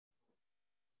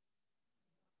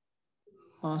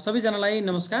सबैजनालाई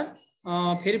नमस्कार।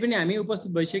 फेरि पनि हामी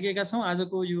उपस्थित भइसकेका छौँ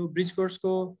आजको यो ब्रिज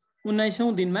कोर्सको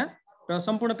 19औं दिनमा र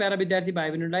सम्पूर्ण प्यारा विद्यार्थी भाइ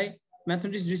बहिनीलाई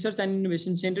mathematics research and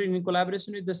innovation centre in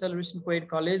collaboration with the celebration poet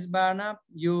कलेजबाट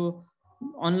यो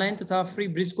अनलाइन तथा फ्री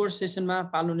ब्रिज कोर्स सेसनमा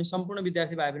पाल्नुहुने सम्पूर्ण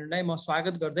विद्यार्थी भाइ बहिनीलाई म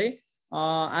स्वागत गर्दै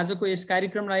आजको यस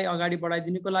कार्यक्रमलाई अगाडि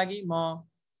बढाइदिनुको लागि म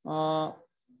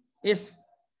यस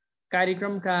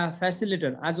कार्यक्रमका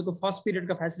फेसिलिटेटर आजको फर्स्ट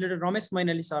पिरियडका फेसिलिटेटर रमेश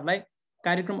मैनाली सरलाई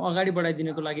कार्यक्रम अगाडि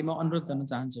बढाइदिनको लागि म अनुरोध गर्न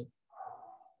चाहन्छु।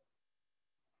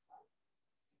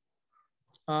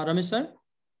 Ramesh sir.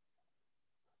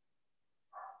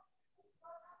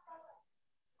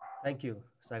 Thank you,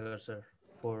 Sagar sir,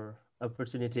 for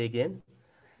opportunity again.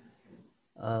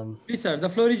 Please, sir, the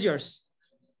floor is yours.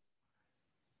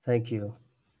 Thank you.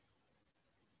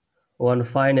 One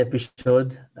fine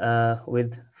episode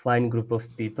with fine group of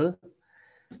people.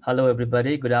 Hello,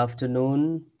 everybody. Good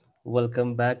afternoon.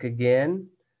 Welcome back again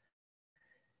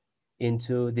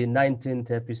into the 19th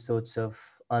episodes of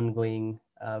ongoing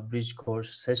bridge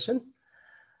course session.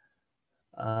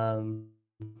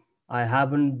 I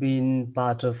haven't been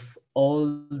part of all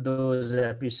those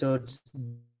episodes,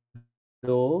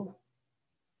 though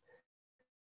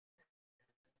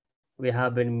we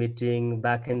have been meeting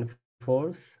back and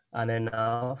forth on and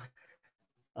off.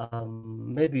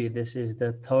 Maybe this is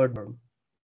the third one.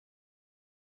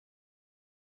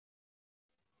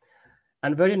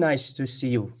 And very nice to see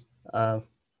you.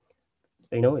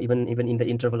 Even in the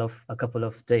interval of a couple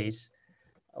of days,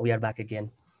 we are back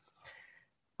again.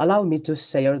 Allow me to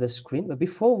share the screen. But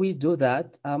before we do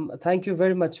that, thank you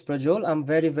very much, Prajol. I'm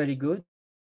very, very good.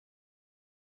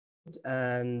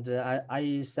 And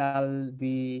I shall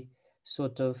be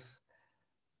sort of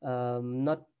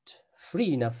not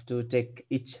free enough to take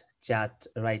each chat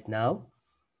right now.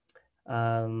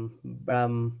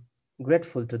 I'm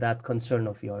grateful to that concern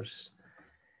of yours.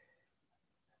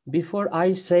 Before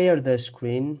I share the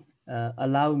screen,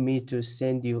 allow me to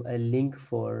send you a link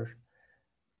for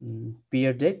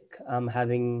peer deck. I'm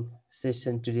having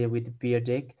session today with peer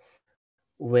deck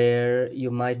where you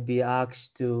might be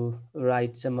asked to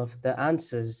write some of the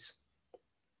answers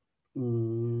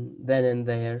then and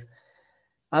there.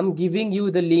 I'm giving you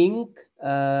the link,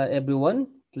 everyone.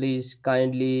 Please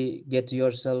kindly get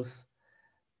yourself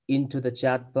into the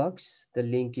chat box. The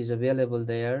link is available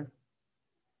there.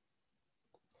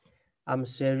 I'm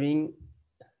sharing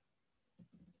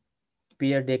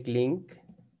peer deck link.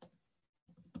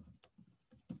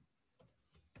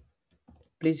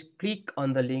 Please click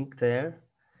on the link there.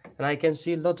 And I can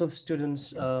see a lot of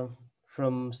students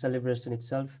from Celebration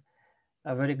itself.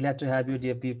 I'm very glad to have you,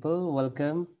 dear people.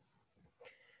 Welcome.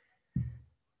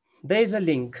 There is a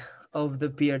link of the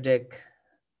peer deck.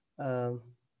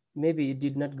 Maybe it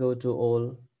did not go to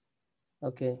all.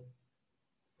 Okay.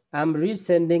 I'm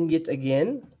resending it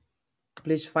again.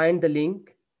 Please find the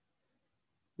link.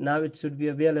 Now it should be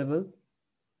available.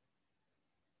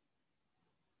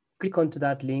 Click onto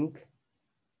that link.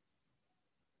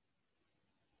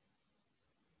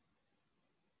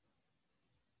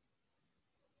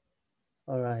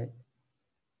 All right.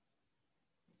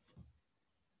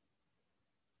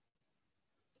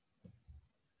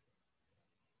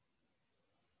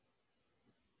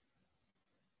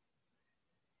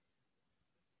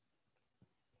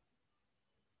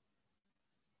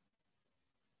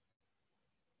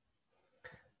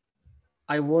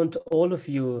 I want all of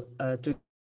you to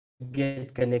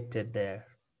get connected there.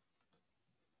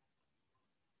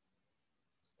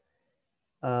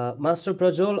 Master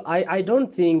Prajol, I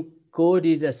don't think code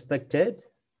is expected.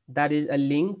 That is a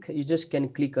link. You just can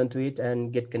click onto it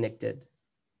and get connected.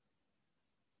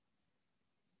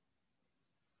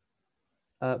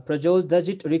 Prajol, does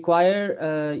it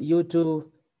require you to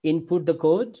input the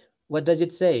code? What does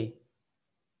it say?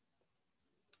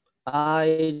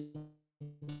 I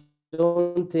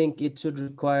don't think it should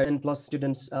require 10+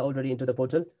 students already into the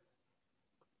portal.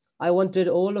 I wanted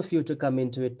all of you to come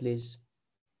into it, please.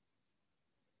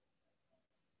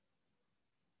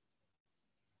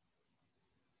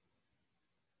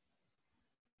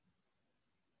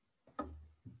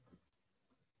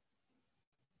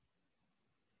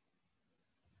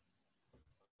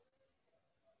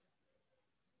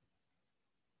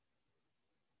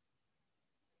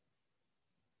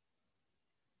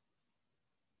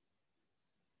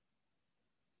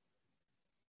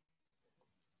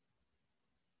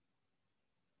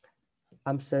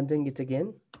 I'm sending it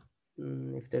again.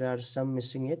 If there are some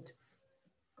missing it.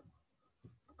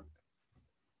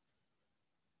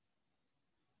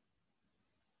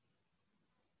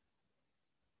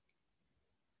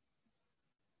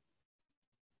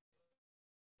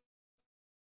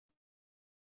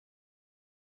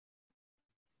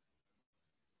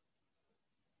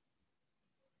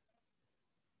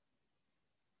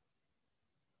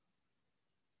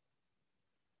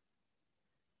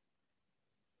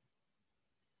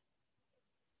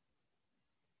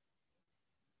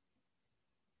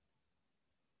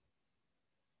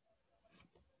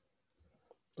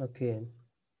 Okay.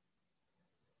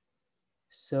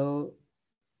 So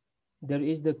there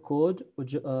is the code,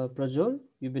 Prajol.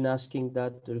 You've been asking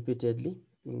that repeatedly.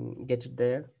 Get it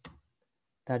there.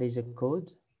 That is a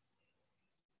code.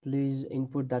 Please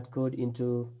input that code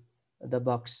into the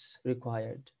box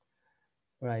required.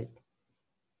 Right.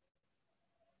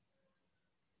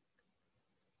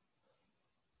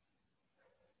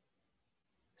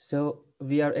 So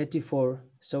we are 84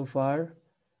 so far,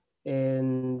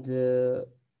 and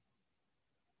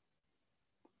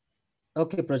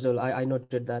okay, Prajol, I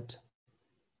noted that.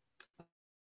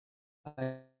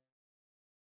 I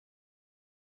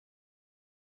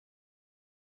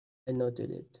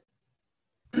noted it.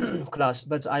 Class,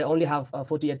 but I only have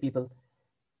 48 people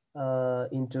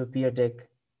into peer deck.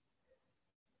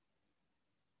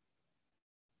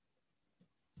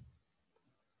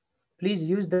 Please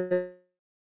use the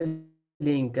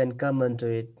link and come onto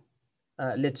it.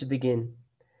 Let's begin.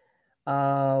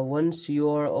 Once you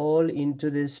are all into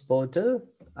this portal,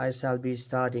 I shall be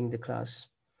starting the class.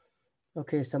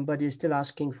 Okay, somebody is still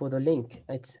asking for the link.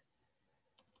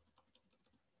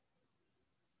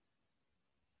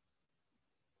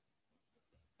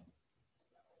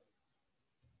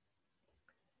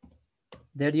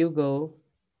 There you go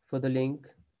for the link.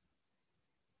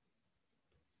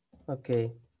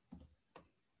 Okay.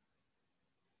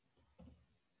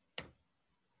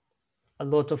 A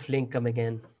lot of link coming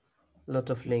in. A lot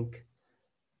of link.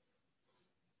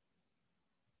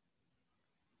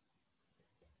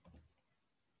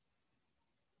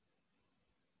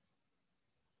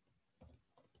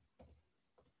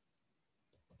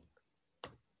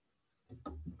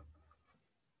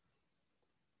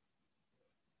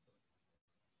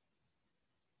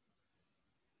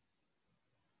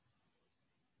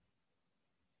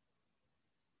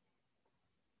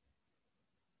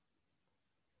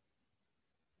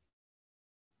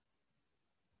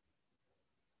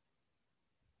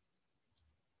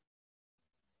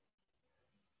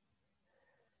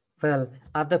 Well,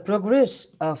 the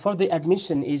progress for the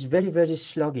admission is very, very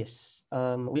sluggish.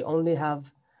 We only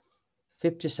have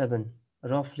 57,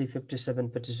 roughly 57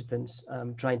 participants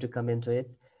trying to come into it.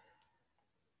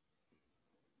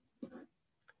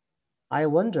 I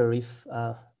wonder if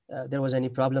there was any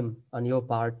problem on your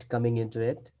part coming into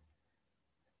it.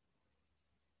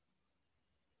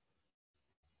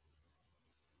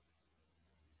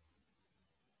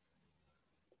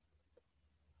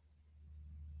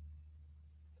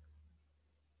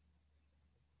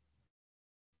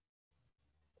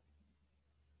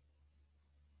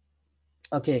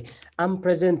 Okay, I'm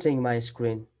presenting my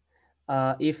screen.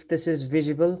 If this is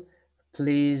visible,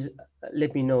 please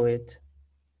let me know it.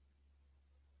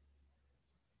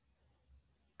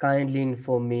 Kindly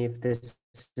inform me if this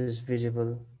is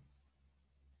visible.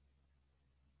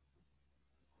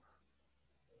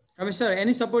 Sir,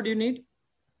 any support you need?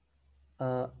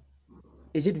 Uh,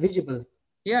 is it visible?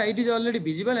 Yeah, it is already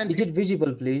visible. And is it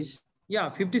visible, please? Yeah,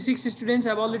 56 students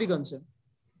have already gone, sir.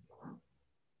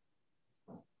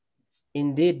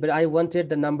 Indeed, but I wanted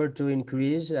the number to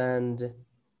increase, and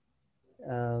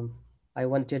I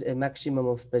wanted a maximum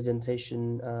of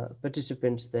presentation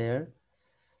participants there.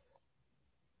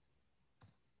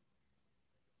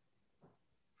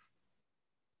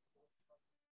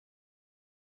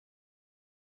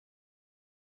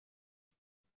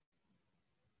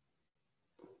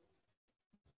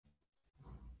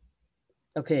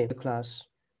 Okay, the class.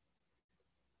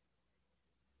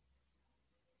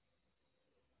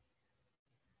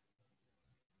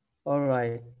 All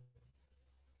right.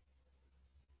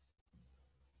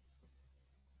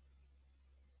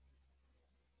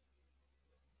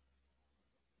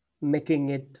 Making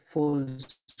it full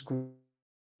screen.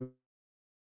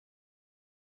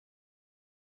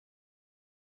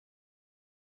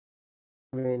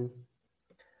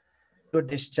 For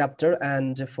this chapter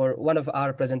and for one of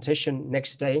our presentation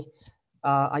next day,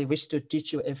 I wish to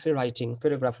teach you essay writing,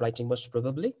 paragraph writing most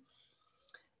probably.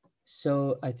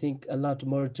 So I think a lot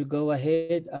more to go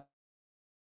ahead.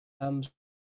 I'm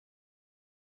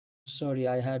sorry,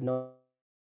 I had not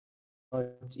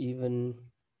even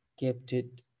kept it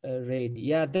ready.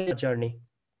 Yeah, the journey.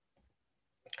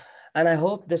 And I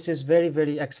hope this is very,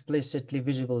 very explicitly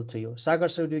visible to you. Sagar,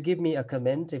 so do you give me a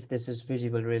comment if this is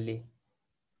visible really?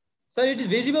 Sir, it is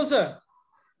visible, sir.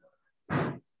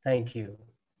 Thank you.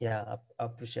 Yeah, I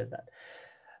appreciate that.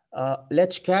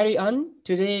 Let's carry on.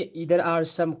 Today, there are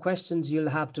some questions you'll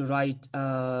have to write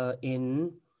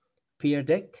in peer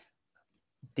deck.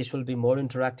 This will be more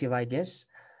interactive, I guess.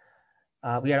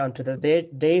 We are on to the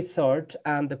day third,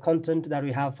 and the content that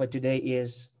we have for today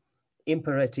is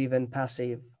imperative and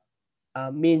passive,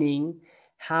 meaning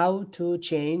how to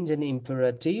change an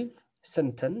imperative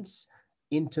sentence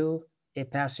into a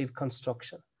passive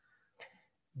construction.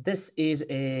 This is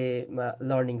a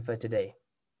learning for today.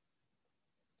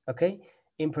 Okay,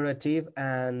 imperative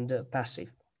and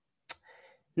passive.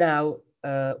 Now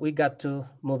we got to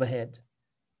move ahead.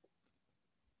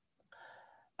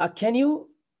 Can you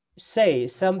say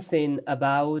something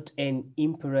about an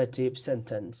imperative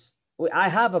sentence? I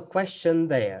have a question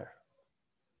there.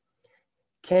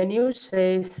 Can you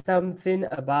say something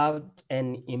about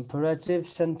an imperative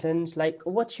sentence? Like,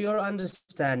 what's your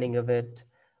understanding of it?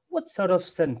 What sort of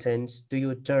sentence do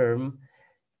you term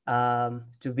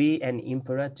to be an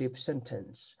imperative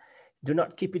sentence? Do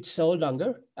not keep it so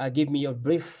longer. Give me your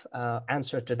brief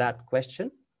answer to that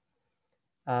question.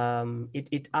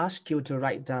 It asks you to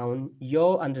write down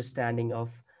your understanding of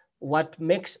what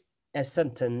makes a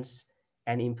sentence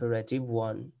an imperative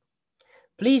one.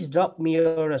 Please drop me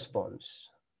your response.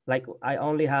 Like, I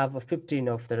only have 15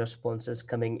 of the responses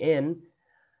coming in.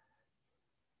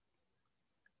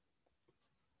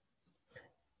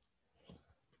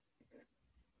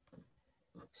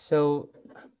 So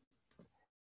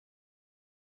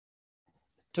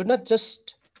do not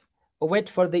just wait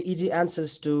for the easy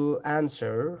answers to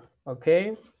answer,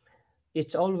 okay?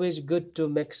 It's always good to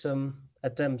make some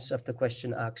attempts of the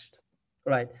question asked.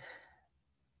 Right.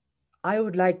 I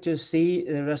would like to see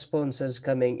the responses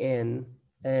coming in.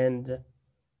 And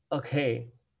okay,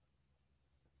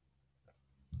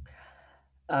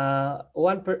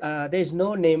 there's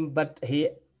no name, but he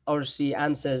or she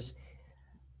answers,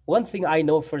 one thing I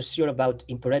know for sure about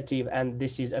imperative, and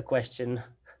this is a question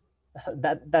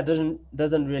that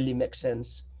doesn't really make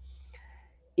sense.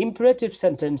 Imperative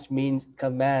sentence means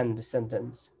command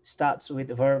sentence, starts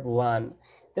with verb one.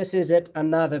 This is it,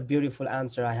 another beautiful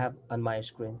answer I have on my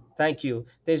screen. Thank you.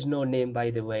 There's no name,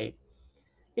 by the way.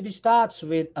 It starts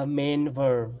with a main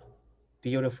verb.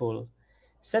 Beautiful.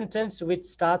 Sentence which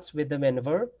starts with the main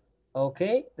verb.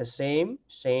 Okay, the same.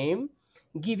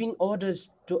 Giving orders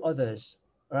to others,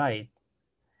 right?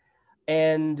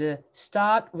 And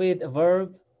start with a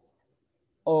verb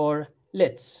or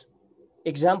let's.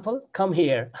 Example, come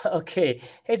here. Okay,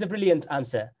 here's a brilliant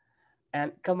answer.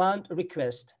 And command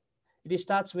request. It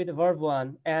starts with verb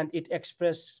one and it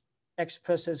expresses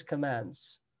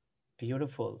commands.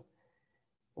 Beautiful.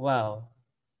 Wow.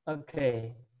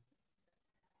 Okay.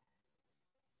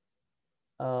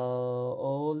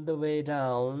 All the way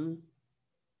down.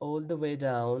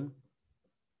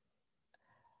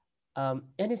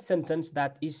 Any sentence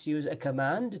that issues a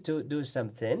command to do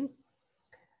something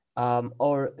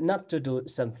or not to do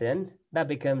something, that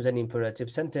becomes an imperative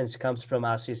sentence, comes from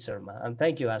Ashish Sharma. And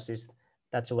thank you, Ashish.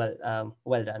 That's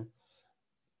well done.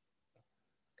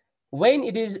 When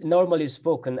it is normally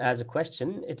spoken as a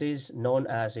question, it is known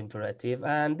as imperative.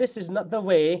 And this is not the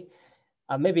way,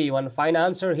 maybe one fine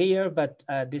answer here, but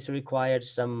this required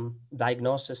some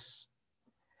diagnosis.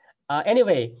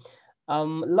 Anyway, a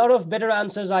lot of better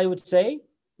answers, I would say.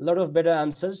 A lot of better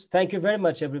answers. Thank you very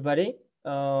much, everybody,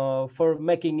 for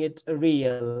making it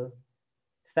real.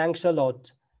 Thanks a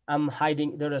lot. I'm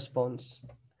hiding the response.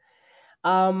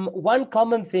 One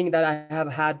common thing that I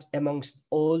have had amongst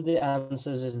all the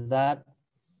answers is that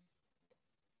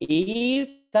if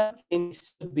something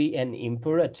should be an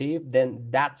imperative, then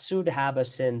that should have a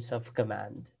sense of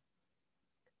command,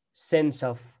 sense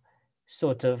of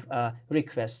sort of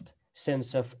request,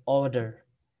 sense of order,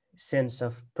 sense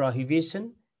of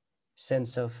prohibition,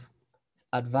 sense of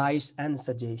advice and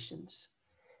suggestions.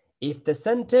 If the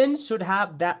sentence should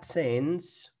have that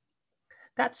sense,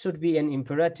 that should be an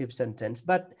imperative sentence,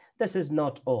 but this is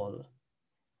not all,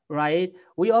 right?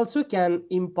 We also can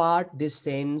impart this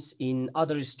sense in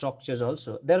other structures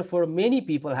also. Therefore, many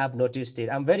people have noticed it.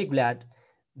 I'm very glad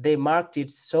they marked it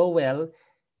so well.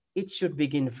 It should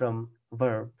begin from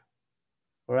verb,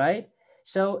 right?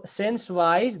 So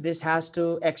sense-wise, this has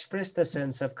to express the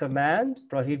sense of command,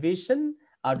 prohibition,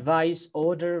 advice,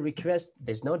 order, request,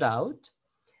 there's no doubt.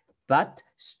 But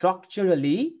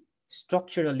structurally,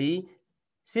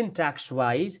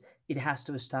 syntax-wise, it has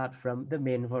to start from the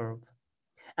main verb.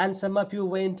 And some of you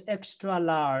went extra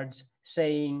large,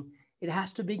 saying it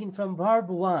has to begin from verb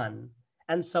one.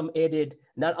 And some added,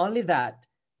 not only that,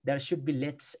 there should be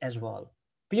let's as well.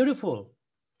 Beautiful,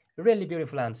 really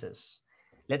beautiful answers.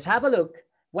 Let's have a look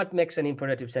what makes an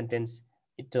imperative sentence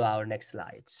to our next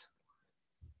slides.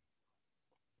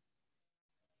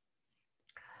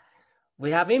 We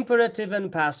have imperative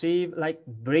and passive, like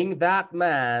bring that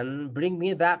man, bring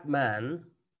me that man.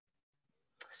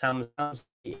 Some sounds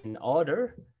in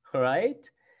order, right?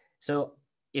 So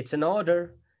it's an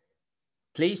order.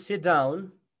 Please sit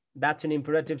down. That's an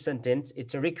imperative sentence.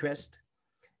 It's a request.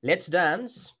 let's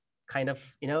dance, kind of,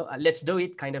 let's do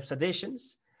it kind of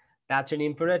suggestions. That's an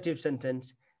imperative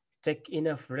sentence. Take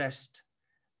enough rest.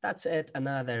 That's yet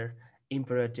another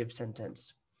imperative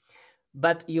sentence.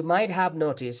 But you might have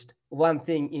noticed one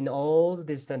thing in all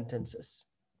these sentences.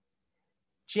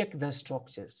 Check the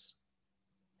structures.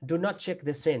 Do not check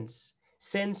the sense.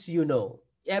 Sense,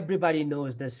 everybody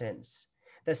knows the sense.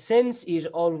 The sense is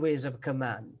always of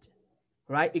command,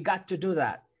 right? You got to do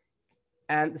that.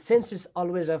 And the sense is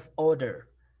always of order,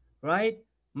 right?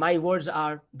 My words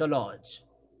are the Lord's.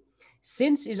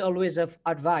 Sense is always of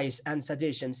advice and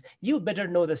suggestions. You better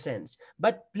know the sense,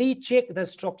 but please check the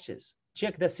structures,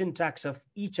 check the syntax of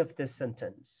each of the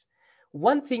sentence.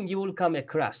 One thing you will come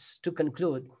across to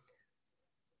conclude,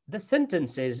 the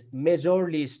sentences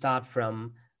majorly start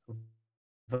from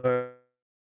verb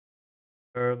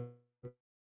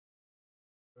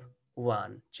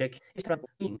 1. Check.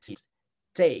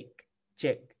 Take,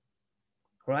 check.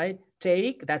 Right?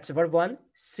 Take, that's verb 1.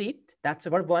 Sit, that's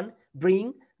verb 1.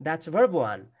 Bring, that's verb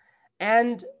 1.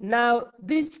 And now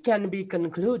this can be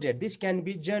concluded, this can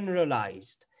be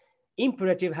generalized.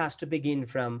 Imperative has to begin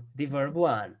from the verb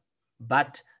 1,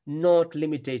 but not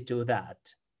limited to that.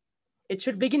 It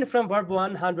should begin from verb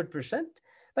 1 100%,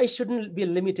 but it shouldn't be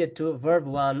limited to verb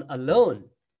 1 alone.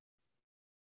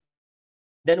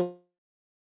 Then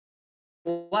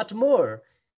what more?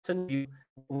 You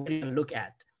look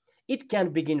at. It can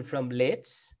begin from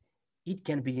let's, it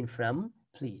can begin from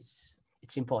please.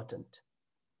 It's important.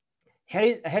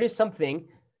 Here is something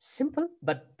simple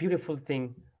but beautiful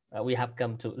thing we have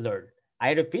come to learn.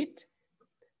 I repeat,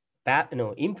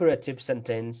 imperative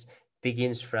sentence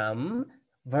begins from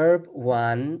verb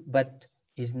 1, but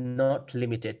is not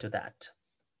limited to that.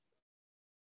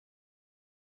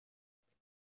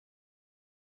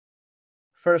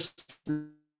 First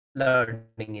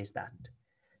learning is that.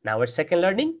 Now our second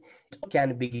learning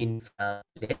can begin from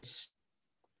let's,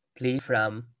 please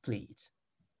from please.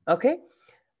 Okay?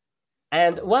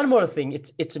 And one more thing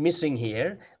it's missing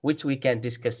here, which we can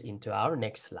discuss into our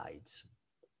next slides.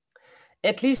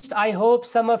 At least I hope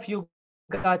some of you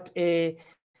got a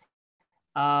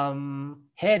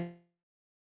head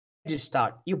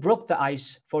start. You broke the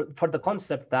ice for the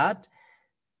concept that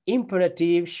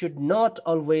imperative should not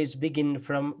always begin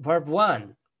from verb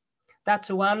 1.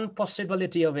 That's one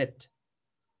possibility of it.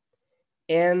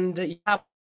 And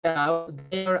now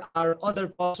there are other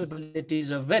possibilities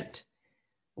of it.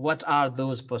 What are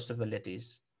those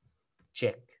possibilities?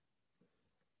 Check.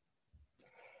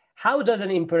 How does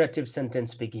an imperative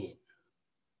sentence begin?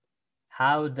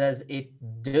 How does it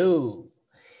do?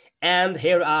 And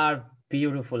here are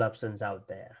beautiful options out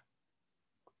there.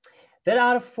 There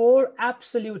are 4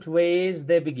 absolute ways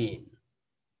they begin.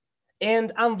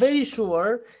 And I'm very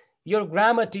sure your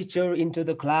grammar teacher into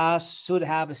the class should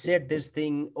have said this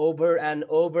thing over and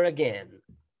over again,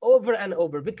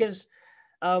 because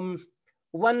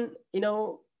one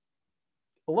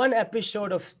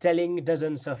episode of telling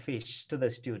doesn't suffice to the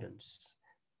students,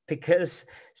 because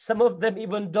some of them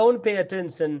even don't pay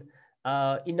attention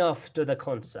enough to the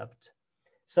concept.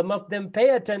 Some of them pay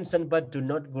attention but do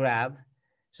not grab.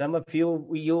 Some of you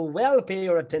well pay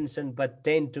your attention but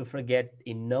tend to forget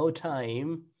in no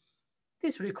time.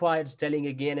 This requires telling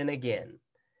again and again.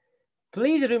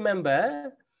 Please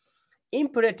remember,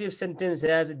 imperative sentence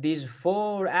has these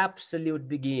 4 absolute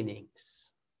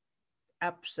beginnings.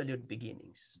 Absolute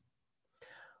beginnings.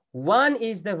 One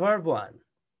is the verb 1.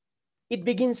 It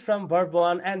begins from verb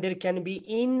 1, and there can be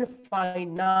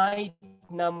infinite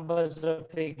numbers of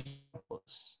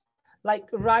examples. Like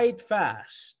write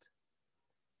fast,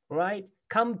 right?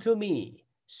 Come to me,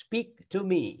 speak to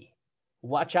me,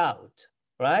 watch out,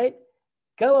 right?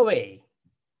 Go away,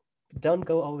 don't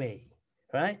go away,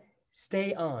 right?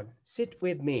 Stay on, sit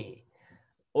with me.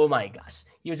 Oh my gosh,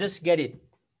 you just get it.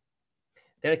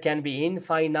 There can be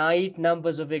infinite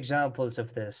numbers of examples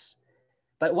of this.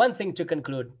 But one thing to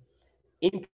conclude,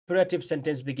 imperative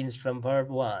sentence begins from verb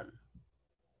 1.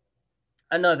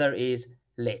 Another is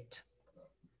let.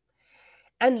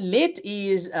 And let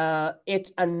is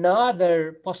yet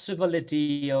another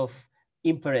possibility of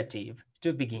imperative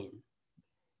to begin.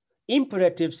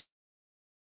 Imperative,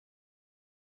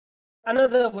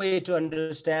 another way to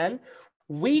understand,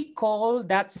 we call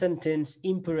that sentence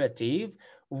imperative,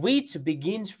 which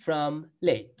begins from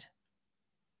let.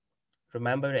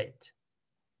 Remember it,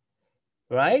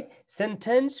 right?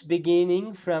 Sentence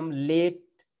beginning from let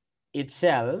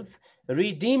itself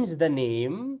redeems the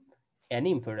name an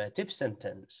imperative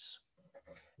sentence.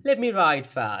 Let me ride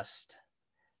fast.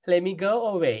 Let me go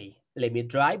away. Let me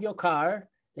drive your car.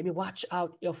 Let me watch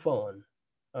out your phone.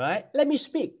 All right? Let me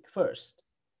speak first.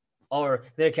 Or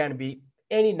there can be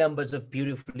any numbers of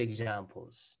beautiful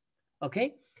examples.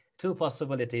 Okay, two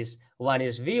possibilities. One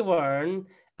is we weren't,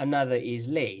 another is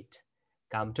late.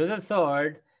 Come to the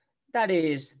third, that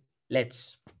is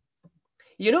let's.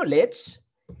 You know, let's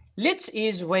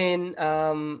is when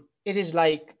it is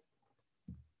like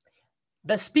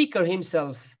the speaker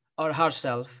himself or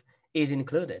herself is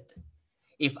included.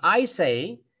 If I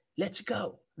say, let's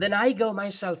go, then I go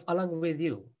myself along with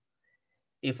you.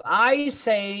 If I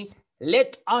say,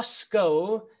 let us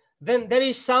go, then there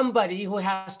is somebody who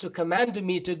has to command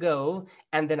me to go,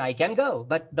 and then I can go.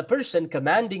 But the person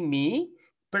commanding me,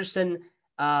 person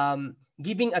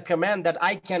giving a command that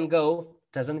I can go,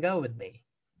 doesn't go with me.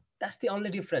 That's the only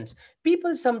difference.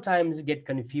 People sometimes get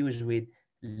confused with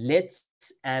let's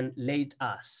and let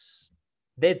us.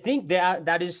 They think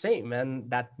that is same, and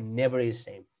that never is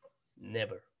same.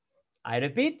 Never. I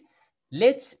repeat,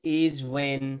 let's is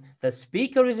when the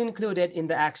speaker is included in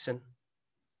the action.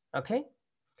 Okay?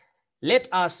 Let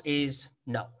us is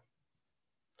no.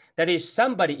 That is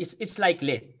somebody, it's like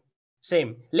let.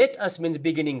 Same. Let us means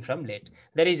beginning from let.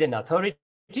 There is an authority.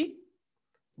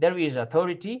 There is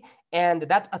authority, and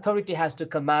that authority has to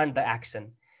command the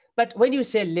action. But when you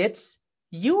say let's,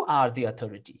 you are the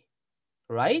authority,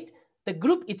 right? The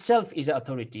group itself is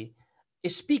authority. A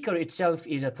speaker itself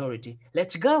is authority.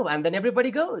 Let's go, and then everybody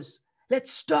goes.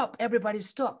 Let's stop, everybody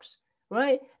stops,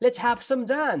 right? Let's have some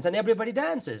dance, and everybody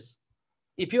dances.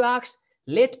 If you ask,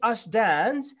 let us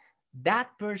dance, that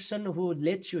person who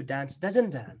lets you dance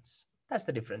doesn't dance. That's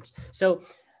the difference. So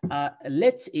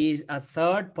let's is a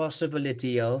third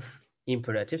possibility of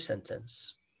imperative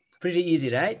sentence. Pretty easy,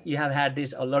 right? You have had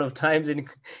this a lot of times in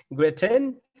grade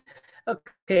 10.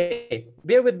 Okay,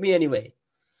 bear with me anyway.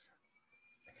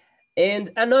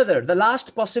 And another, the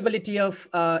last possibility of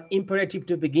imperative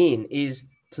to begin is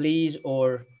please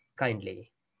or kindly.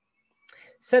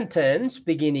 Sentence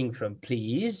beginning from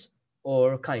please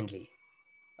or kindly,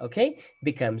 okay,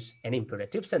 becomes an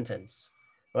imperative sentence,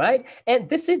 right? And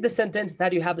this is the sentence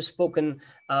that you have spoken,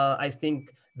 I think,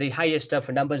 the highest of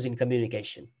numbers in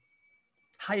communication.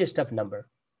 Highest of number.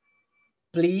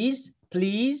 Please,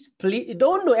 please, please. You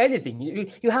don't know anything.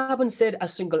 You haven't said a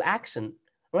single action,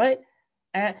 right?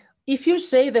 If you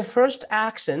say the first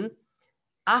action,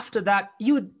 after that,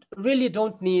 you really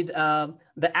don't need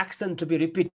the action to be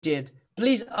repeated.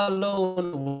 Please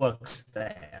alone works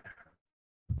there.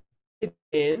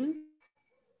 In,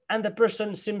 and the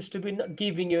person seems to be not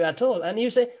giving you at all. And you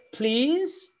say,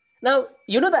 please. Now,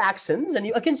 you know the actions, and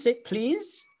you can say,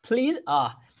 please, please.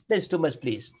 There's too much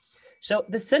please. So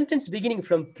the sentence beginning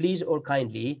from please or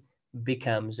kindly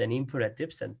becomes an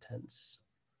imperative sentence.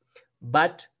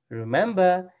 But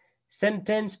remember,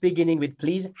 sentence beginning with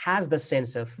please has the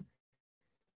sense of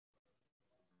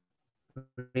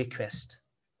request,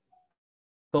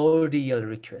 cordial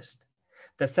request.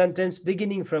 The sentence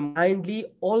beginning from kindly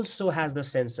also has the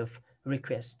sense of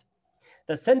request.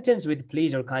 The sentence with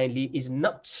please or kindly is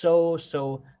not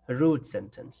so rude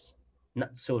sentence,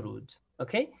 not so rude,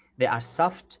 okay? They are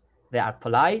soft, they are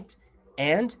polite,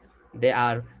 and they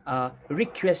are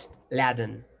request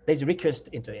laden. There's request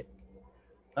into it,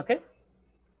 okay?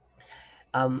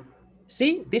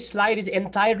 See, this slide is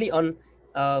entirely on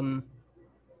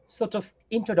sort of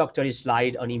introductory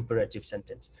slide on imperative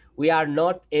sentence. We are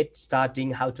not yet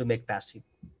starting how to make passive.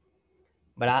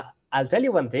 But I'll tell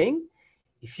you one thing.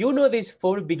 If you know these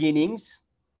four beginnings,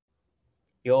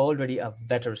 you're already a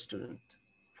better student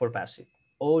for passive.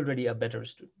 Already a better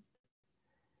student.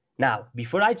 Now,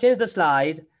 before I change the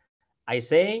slide, I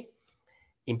say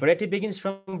imperative begins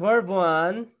from verb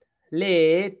one,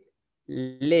 let,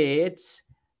 let's,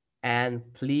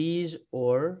 and please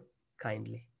or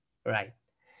kindly. Right.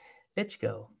 Let's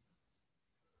go.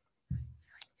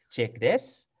 Check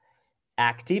this.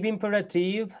 Active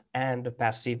imperative and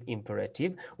passive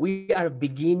imperative. We are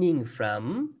beginning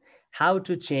from how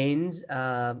to change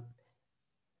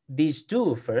these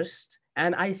two first.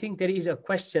 And I think there is a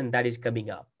question that is coming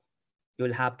up.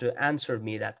 You'll have to answer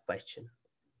me that question.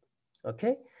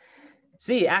 Okay?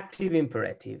 See, active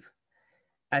imperative.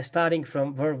 Starting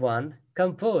from verb one,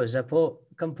 compose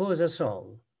a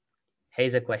song.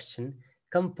 Here's a question.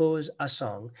 Compose a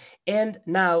song. And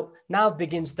now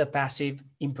begins the passive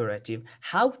imperative.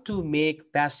 How to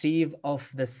make passive of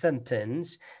the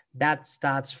sentence that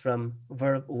starts from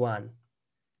verb one.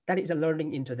 That is a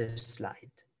learning into this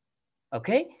slide.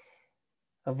 Okay?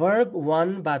 Verb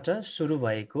one बाट सुरु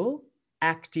भएको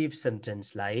active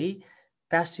sentence लाई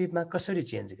passive मा कसरी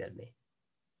change गर्ने?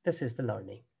 This is the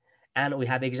learning. And we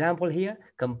have example here.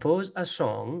 Compose a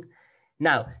song.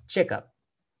 Now, check up.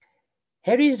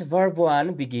 Here is verb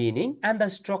one beginning, and the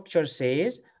structure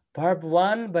says Verb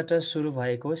 1 बाट सुरु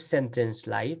भएको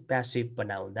सेन्टेन्सलाई passive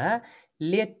बनाउँदा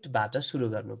लेटबाट सुरु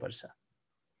गर्नुपर्छ।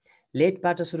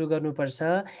 लेटबाट सुरु गर्नुपर्छ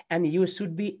and you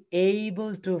should be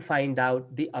able to find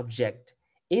out the object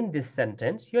in this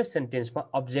sentence. Yo सेन्टेन्समा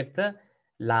object त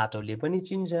लाटोले पनि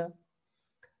चिन्छ।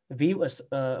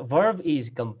 Verb is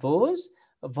compose.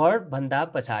 Verb भन्दा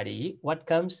पछाडि what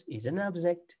comes is an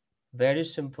object. Very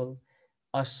simple.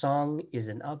 A song is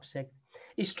an object.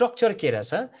 Structure के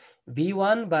रहेछ?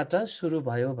 V1 बाट सुरु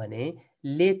भयो भने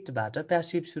लेटबाट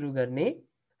प्यासिभ सुरु गर्ने।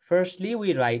 Firstly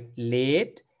we write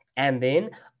late and then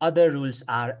other rules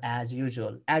are as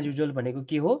usual. As usual भनेको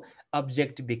के हो?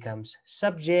 Object becomes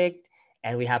subject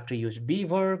and we have to use be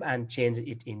verb and change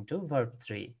it into verb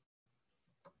 3.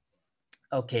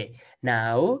 Okay,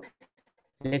 now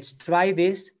let's try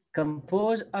this.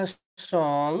 Compose a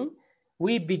song.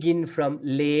 We begin from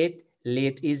late.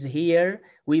 Late is here.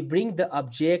 We bring the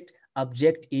object.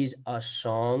 Object is a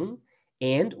song.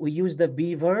 And we use the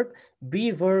be verb.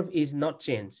 Be verb is not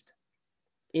changed.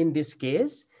 In this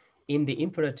case, in the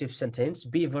imperative sentence,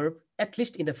 be verb, at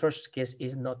least in the first case,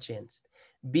 is not changed.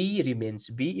 Be remains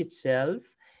be itself.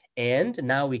 And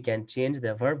now we can change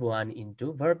the verb 1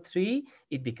 into verb 3.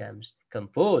 It becomes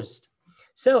composed.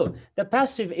 So the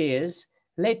passive is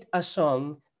let a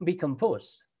song be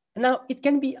composed. Now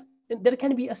there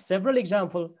can be a several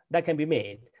example that can be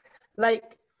made,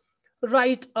 like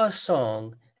write a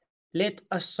song, let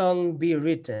a song be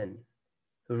written,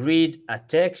 read a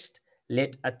text,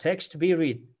 let a text be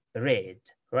read,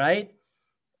 right?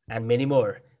 And many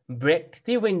more. Break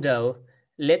the window,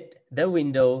 let the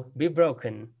window be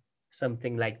broken,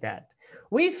 something like that.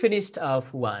 We finished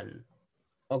off one.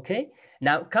 Okay,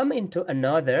 now come into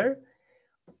another.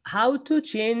 How to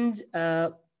change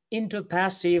into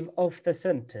passive of the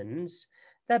sentence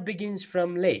that begins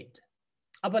from late.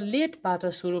 अब लेटबाट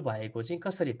सुरु भएको चाहिँ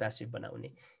कसरी passive बनाउने?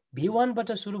 V1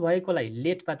 बाट सुरु भएकोलाई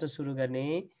लेटबाट सुरु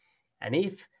गर्ने। And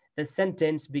if the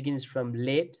sentence begins from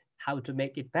late, how to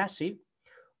make it passive?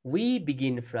 We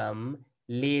begin from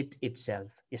late itself.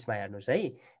 यसमा हेर्नुस्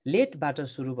है, लेटबाट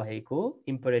सुरु भएको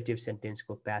इम्परेटिभ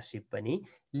सेन्टेन्सको प्यासिभ पनि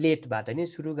लेटबाट नै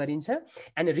सुरु गरिन्छ।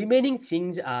 End remaining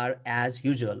things are as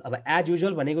usual. अब एज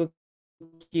युजुअल भनेको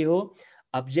के हो?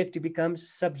 Object becomes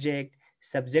subject,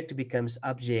 subject becomes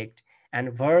object, end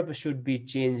verb should be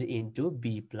change into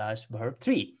B plus verb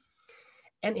 3.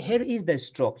 End here is the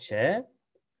structure.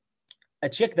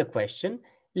 Check the question.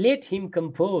 Let him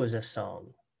compose a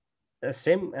song. The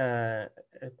same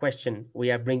question we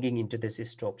are bringing into this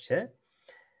structure.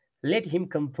 Let him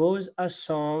compose a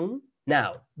song.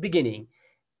 Now, beginning.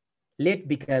 Let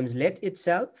becomes let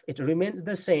itself. It remains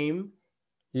the same.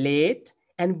 Let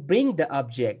and bring the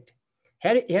object.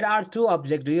 Here are two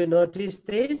objects. Do you notice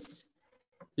this?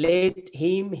 Let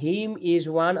him. Him is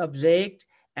one object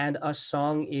and a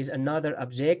song is another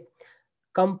object.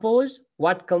 Compose.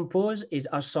 What compose is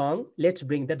a song. Let's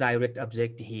bring the direct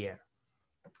object here.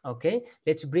 Okay,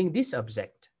 let's bring this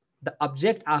object, the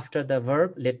object after the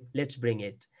verb. Let's bring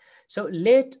it. So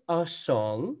let a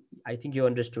song, I think you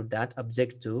understood that,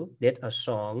 object to let a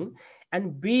song,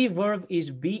 and be verb is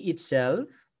be itself.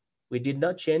 We did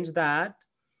not change that.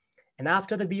 And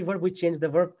after the be verb, we change the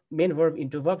verb, main verb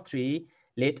into verb 3.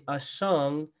 Let a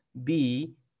song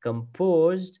be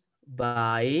composed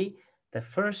by the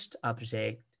first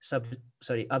object.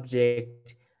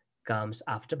 Object comes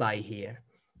after by here.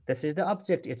 This is the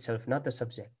object itself, not the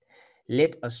subject.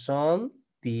 Let a song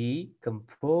be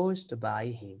composed by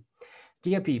him.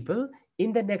 Dear people,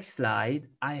 in the next slide,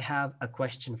 I have a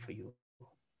question for you.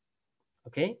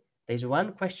 Okay, there's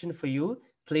one question for you.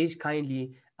 Please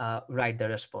kindly write the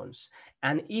response.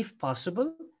 And if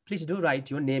possible, please do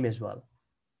write your name as well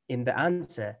in the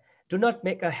answer. Do not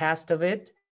make a haste of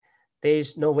it. There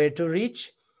is nowhere to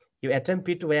reach. You attempt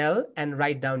it well and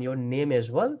write down your name as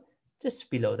well, just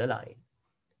below the line.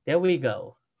 There we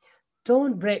go.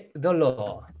 Don't break the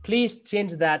law. Please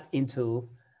change that into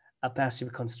a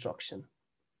passive construction.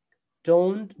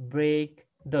 Don't break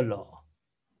the law.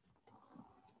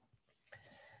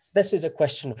 This is a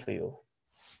question for you.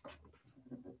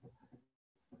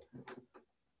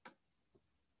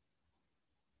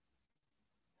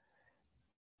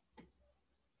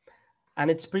 And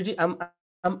it's pretty,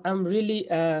 I'm really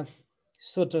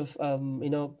sort of,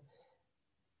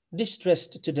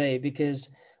 distressed today because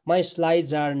my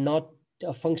slides are not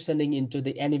functioning into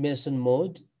the animation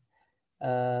mode.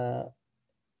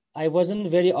 I wasn't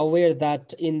very aware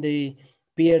that in the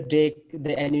peer deck,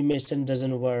 the animation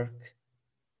doesn't work.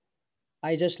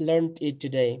 I just learned it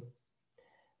today.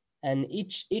 And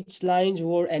each lines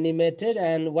were animated,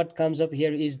 and what comes up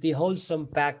here is the wholesome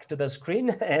pack to the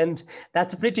screen. And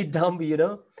that's pretty dumb, you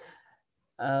know.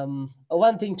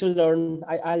 One thing to learn,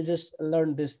 I'll just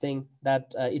learn this thing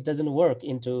that it doesn't work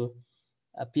into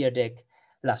a peer deck.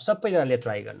 ल सबैजनाले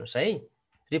try गर्नुहोस् है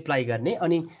reply गर्ने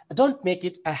अनि don't make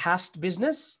it a hast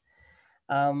business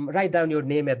write down your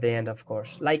name at the end, of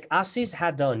course, like Ashish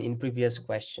had done in previous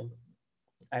question.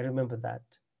 I remember that.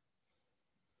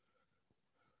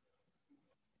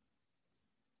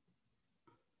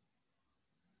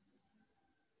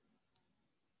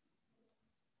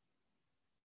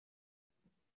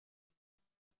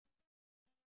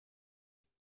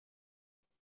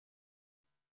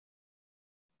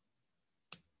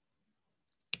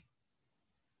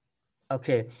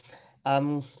 Okay,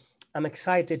 I'm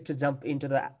excited to jump into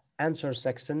the answer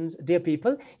sections. Dear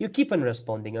people, you keep on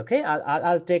responding, okay?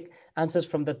 I'll take answers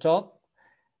from the top.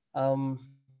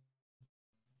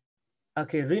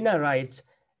 Okay, Rina writes,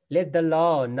 let the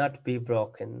law not be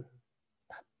broken.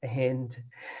 And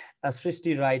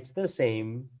Srishti writes the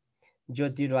same.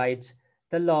 Jyoti writes,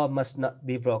 the law must not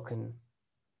be broken.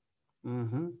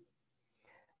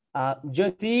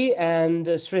 Jyoti and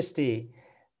Srishti.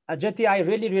 Jyoti, I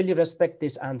really respect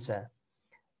this answer,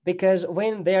 because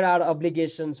when there are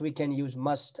obligations, we can use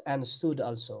must and should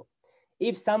also.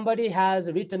 If somebody has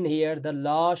written here, the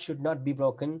law should not be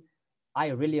broken, I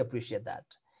really appreciate that.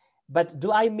 But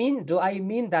do I mean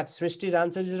that Srishti's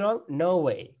answer is wrong? No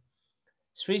way.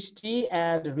 Srishti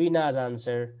and Rina's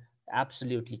answer,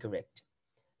 absolutely correct.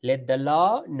 Let the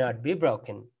law not be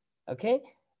broken. Okay.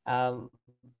 And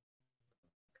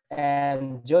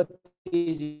Jyoti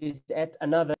is at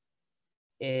another.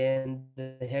 And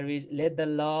here is let the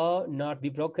law not be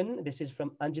broken. This is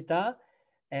from Anjita.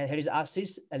 And here is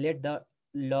Ashish, let the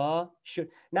law should.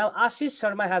 Now Ashish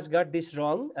Sharma has got this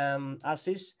wrong.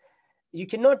 Ashish, you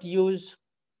cannot use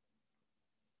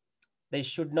they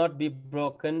should not be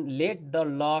broken. Let the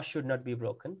law should not be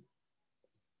broken.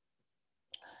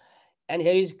 And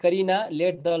here is Karina,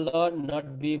 let the law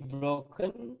not be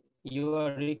broken. You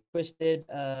are requested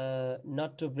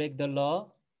not to break the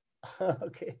law.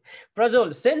 Okay.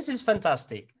 Prajol, sense is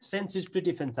fantastic. Sense is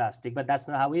pretty fantastic, but that's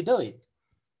not how we do it.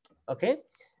 Okay.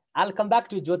 I'll come back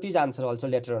to Jyoti's answer also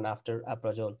later on after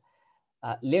Prajol.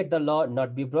 Let the law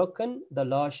not be broken. The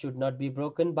law should not be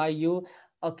broken by you.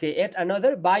 Okay. Yet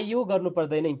another, by you garnu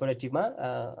pardaina imperative ma.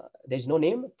 There's no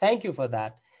name. Thank you for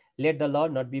that. Let the law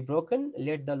not be broken.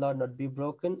 Let the law not be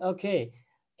broken. Okay.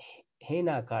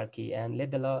 Hena Karki, and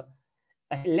let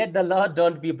the law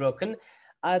don't be broken.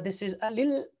 This is a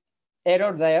little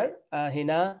error there,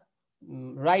 Hina.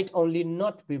 Right only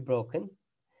not be broken.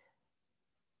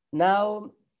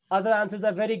 Now, other answers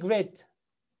are very great.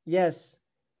 Yes,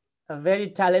 a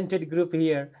very talented group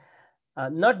here.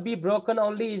 Not be broken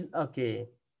only is okay.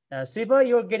 Siva,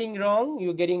 you're getting wrong.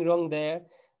 You're getting wrong there.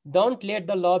 Don't let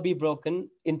the law be broken.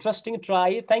 Interesting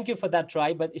try. Thank you for that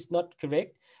try, but it's not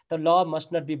correct. The law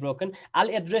must not be broken.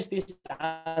 I'll address this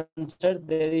answer.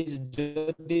 There is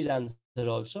Jyoti's answer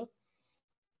also.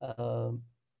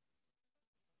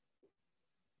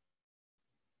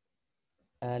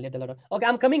 Let the law. Okay,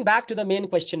 I'm coming back to the main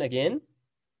question again.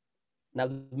 Now,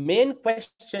 the main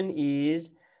question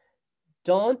is,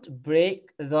 don't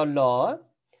break the law.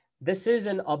 This is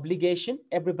an obligation.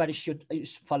 Everybody should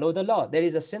follow the law. There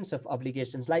is a sense of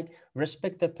obligations, like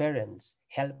respect the parents,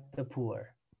 help the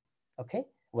poor. Okay.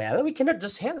 Well, we cannot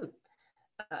just help.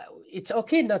 It's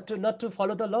okay not to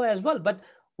follow the law as well, but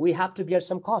we have to bear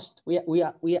some cost. We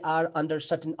are under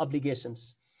certain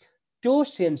obligations. त्यो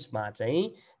सेन्समा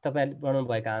चाहिँ तपाईले बनाउनु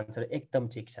भएको answer एकदम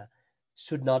ठीक छ.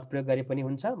 Should नट प्रयोग गरे पनि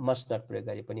हुन्छ, मस्ट नट प्रयोग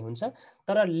गरे पनि हुन्छ,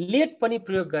 तर लेट पनि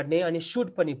प्रयोग गर्ने अनि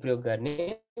शुड पनि प्रयोग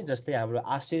गर्ने, जस्तै हाम्रो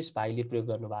आशिष भाइले प्रयोग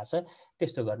गर्नु भएको छ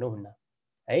त्यस्तो गर्नुहुन्न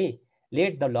है.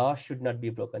 Let the law should not be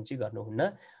broken चाहिँ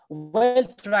गर्नुहुन्न. Well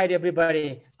tried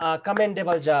everybody.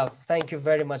 Commendable job. Thank you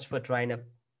very much for trying it.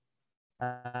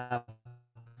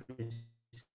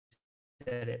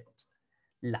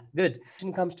 Good.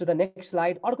 Comes to the next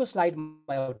slide. Arko slide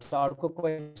my arko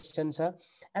question, sir.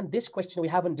 And this question we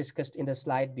haven't discussed in the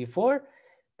slide before,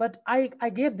 but I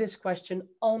gave this question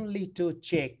only to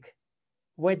check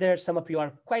whether some of you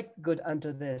are quite good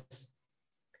under this.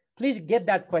 Please get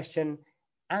that question,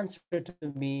 answer to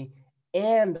me,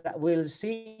 and we'll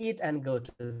see it and go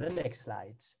to the next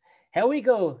slides. Here we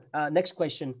go. Next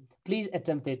question. Please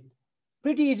attempt it.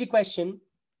 Pretty easy question,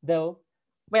 though.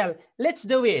 Well, let's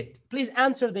do it. Please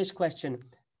answer this question.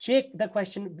 Check the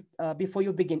question before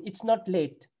you begin. It's not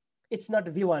late. It's not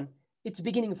V1. It's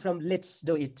beginning from let's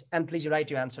do it. And please write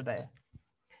your answer there.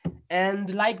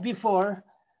 And like before,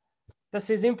 this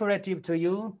is imperative to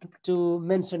you to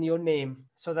mention your name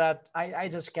so that I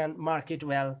just can mark it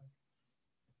well.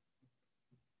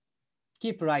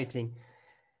 Keep writing.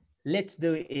 Let's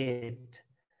do it.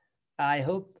 I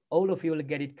hope all of you will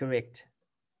get it correct.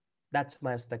 That's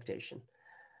my expectation.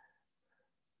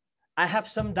 I have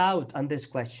some doubt on this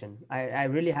question. I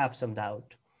really have some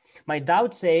doubt. My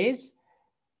doubt says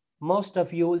most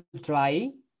of you will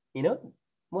try, you know,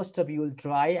 most of you will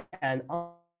try and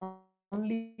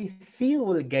only few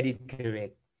will get it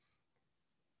correct.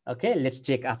 Okay, let's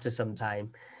check after some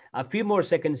time. A few more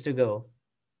seconds to go.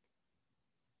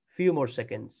 Few more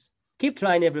seconds. Keep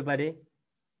trying, everybody.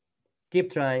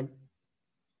 Keep trying.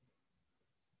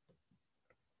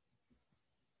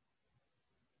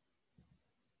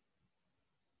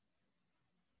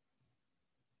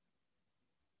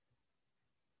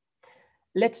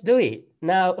 Let's do it.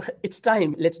 Now it's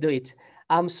time. Let's do it.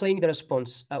 I'm showing the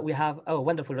response. We have a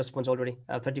wonderful response already,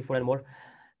 34 and more.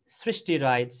 Srishti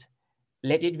writes,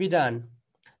 let it be done.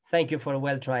 Thank you for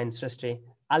well trying, Srishti.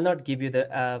 I'll not give you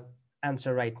the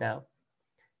answer right now.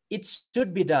 It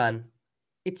should be done.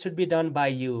 It should be done by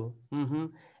you.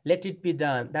 Let it be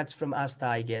done. That's from Asta,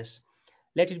 I guess.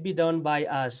 Let it be done by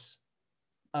us.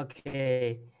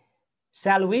 Okay.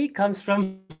 Shall we comes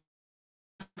from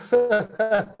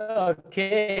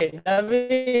okay,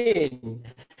 Naveen,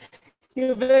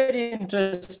 you're very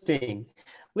interesting.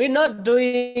 We're not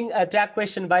doing a tag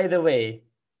question, by the way.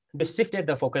 We shifted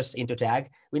the focus into tag.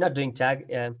 We're not doing tag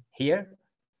here.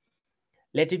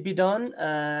 Let it be done.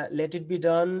 Let it be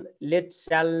done. Let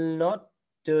shall not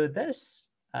do this.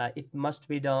 It must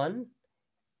be done.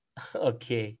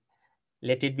 Okay.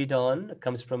 Let it be done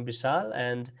comes from Vishal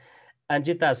and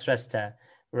Anjita Shrestha.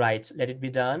 Right. Let it be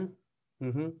done.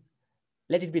 Mm-hmm.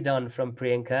 Let it be done from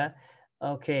Priyanka.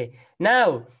 Okay.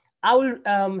 Now I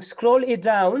will scroll it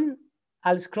down.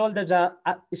 I'll scroll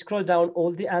down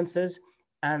all the answers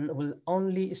and will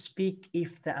only speak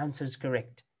if the answer is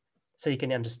correct, so you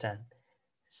can understand.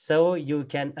 So you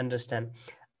can understand.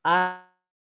 I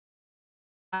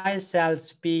shall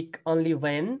speak only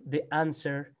when the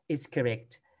answer is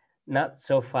correct. Not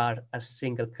so far a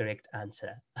single correct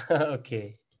answer.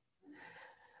 Okay.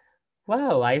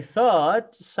 Wow, I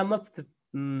thought some of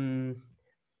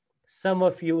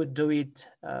you would do it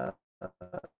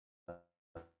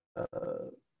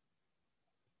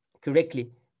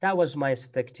correctly. That was my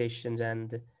expectations,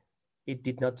 and it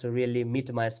did not really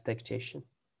meet my expectation.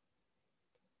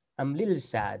 I'm a little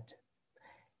sad.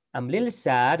 I'm a little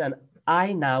sad, and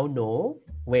I now know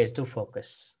where to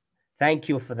focus. Thank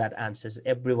you for that answers,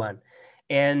 everyone.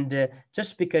 And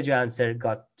just because your answer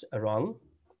got wrong,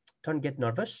 don't get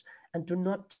nervous and do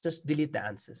not just delete the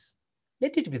answers.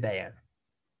 Let it be there.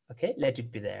 Okay, let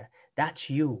it be there. That's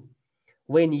you.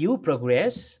 When you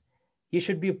progress, you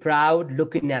should be proud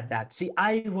looking at that. See,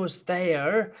 I was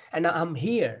there and I'm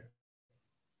here,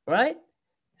 right?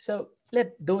 So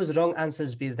let those wrong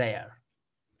answers be there.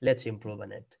 Let's improve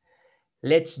on it.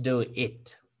 Let's do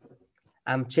it.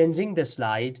 I'm changing the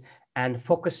slide and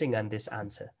focusing on this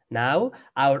answer. Now,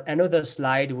 our another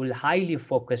slide will highly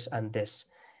focus on this.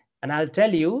 And I'll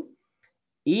tell you,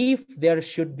 if there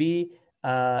should be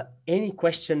any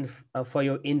question for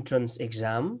your entrance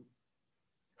exam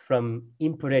from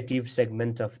imperative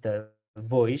segment of the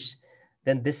voice,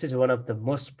 then this is one of the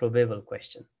most probable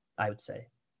question, I would say.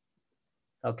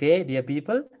 Okay, dear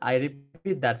people, I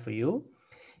repeat that for you.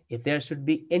 If there should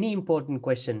be any important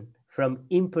question from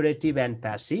imperative and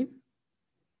passive,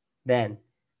 then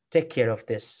take care of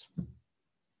this.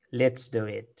 Let's do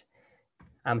it.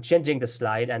 I'm changing the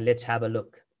slide and let's have a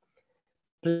look.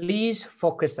 Please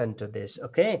focus onto this,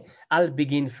 okay? I'll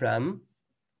begin from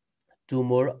two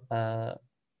more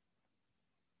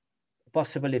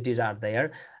possibilities are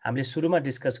there. हामीले सुरुमा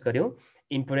discuss गर्यौं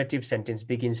imperative sentence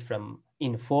begins from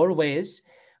in four ways.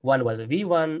 One was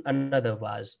V1, another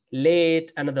was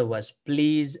late, another was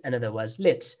please, another was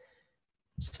let's.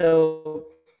 So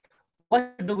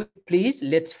what to do with please?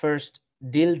 Let's first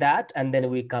deal that and then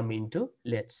we come into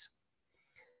let's.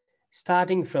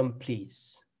 Starting from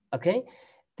please, okay?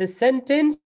 The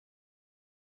sentence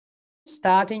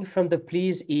starting from the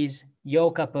please is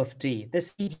your cup of tea.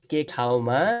 This is के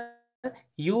ठाउँमा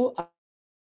you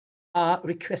are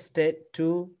requested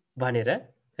to भनेर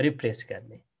replace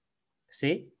गर्ने.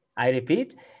 See, I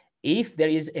repeat, if there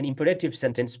is an imperative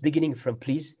sentence beginning from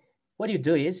please, what you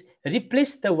do is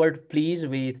replace the word please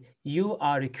with you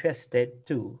are requested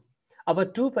to.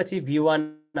 अब to पछि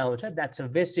V1 आउँछ. That's a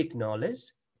basic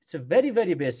knowledge. It's a very,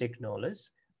 very basic knowledge.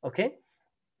 Okay?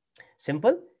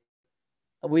 Simple.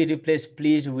 We replace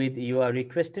please with you are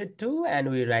requested to and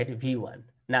we write V1.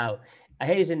 Now,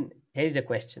 here is a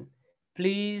question.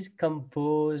 Please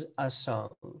compose a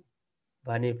song.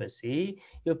 भनेपछि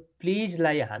यो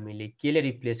प्लिजलाई हामीले केले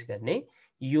replace गर्ने?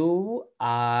 You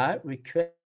are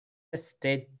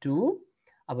requested to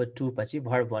अब to पछि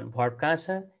verb 1. Verb कहाँ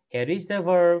छ? Here is the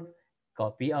verb.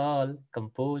 Copy all.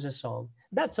 Compose a song.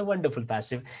 That's a wonderful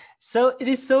passive. So it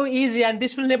is so easy, and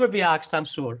this will never be asked, I'm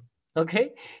sure.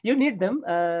 Okay, you need them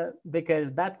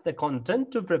because that's the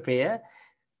content to prepare.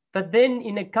 But then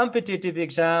in a competitive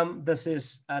exam, this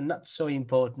is not so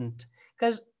important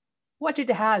because what it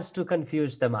has to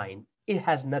confuse the mind, it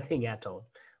has nothing at all,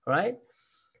 right?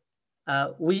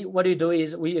 What we do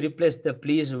is we replace the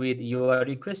please with you are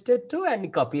requested to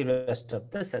and copy rest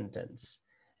of the sentence.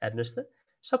 हेर्नुहोस् त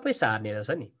सबै सार्ने रहेछ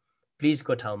नि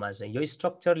प्लिजको ठाउँमा चाहिँ यो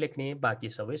structure लेख्ने बाँकी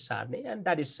सबै सार्ने and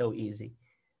that is so easy,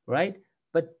 right?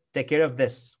 But take care of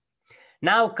this.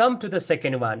 Now come to the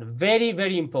second one, very,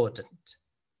 very important.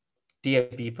 Dear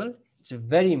people, it's a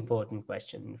very important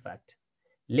question, in fact.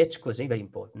 Let's go very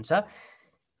important. So,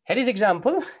 here is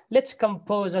example. Let's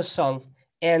compose a song.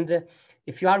 And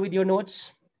if you are with your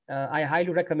notes, I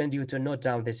highly recommend you to note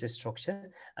down this structure.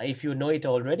 If you know it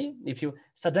already, if you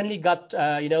suddenly got,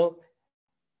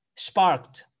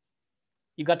 sparked,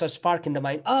 you got a spark in the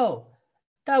mind. Oh,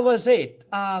 that was it.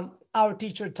 Our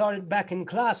teacher taught it back in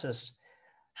classes.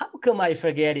 How come I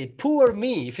forget it? Poor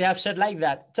me. If you have said like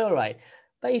that, it's all right.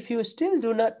 But if you still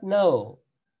do not know,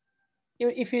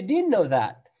 if you didn't know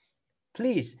that,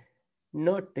 please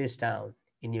note this down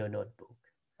in your notebook.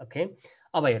 Okay?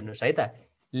 अब हेर्नुहोस् है त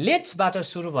लेट्सबाट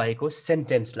सुरु भएको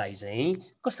सेन्टेन्सलाई चाहिँ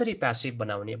कसरी passive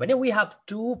बनाउने भने we have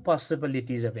two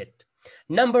possibilities of it.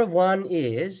 Number one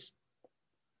is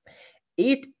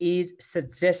it is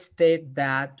suggested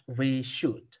that we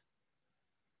should.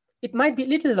 It might be a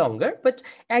little longer, but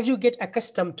as you get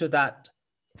accustomed to that,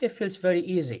 it feels very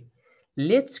easy.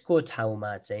 Let's को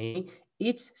ठाउँमा चाहिँ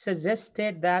it's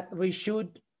suggested that we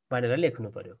should भनेर लेख्नु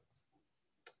पर्यो.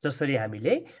 जसरी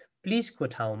हामीले please को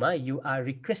ठाउँमा यु आर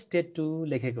रिक्वेस्टेड टु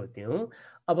लेखेको थियौँ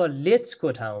अब लेट्स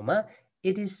को ठाउँमा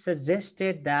it is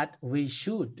suggested that we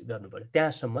should गर्नु पर्यो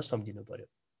त्यहाँसम्म सम्झिनु पर्यो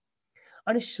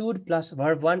अनि should plus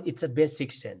verb 1 it's a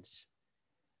basic sense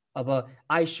अब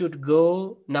I should go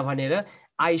नभनेर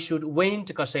I should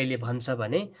वेन्ट कसैले भन्छ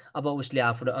भने अब उसले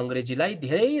आफ्नो अंग्रेजीलाई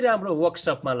धेरै राम्रो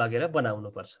वर्कसपमा लगेर बनाउनु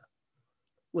पर्छ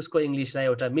उसको इंग्लिशलाई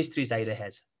एउटा मिस्त्री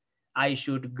चाहिरहेछ I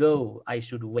should go I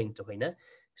should वेन्ट होइन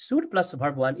should plus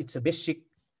verb 1 it's a basic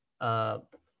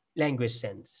language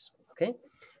sense. Okay,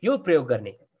 यो प्रयोग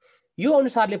गर्ने यो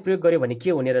अनुसारले प्रयोग गर्यो भने के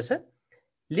हुने रहेछ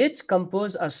let's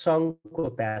compose a song को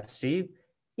passive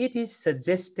it is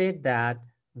suggested that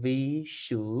we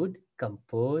should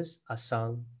compose a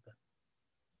song.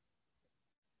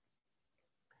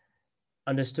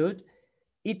 Understood?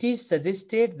 It is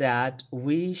suggested that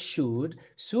we should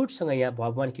सँग यहाँ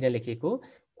verb 1 किन लेखेको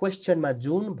question मा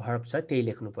जुन verb छ त्यही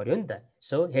लेख्नु पर्यो नि त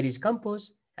so here is compose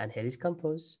and here is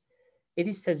compose it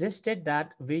is suggested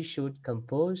that we should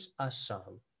compose a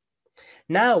song.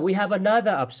 Now we have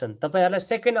another option तपाईहरुलाई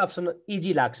सेकेन्ड अप्सन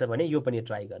इजी लाग्छ भने यो पनि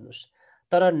ट्राई गर्नुस्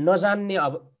तर नजान्ने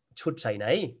अब छुट छैन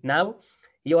है now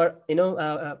you are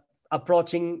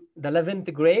approaching the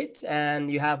 11th grade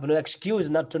and you have no excuse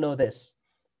not to know this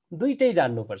दुईटै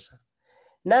जान्नु पर्छ.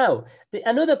 Now the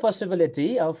another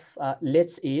possibility of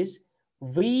let's is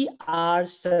we are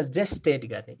suggested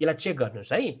गर्ने यसलाई चेक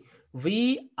गर्नुस् है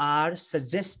we are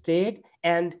suggested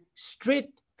and straight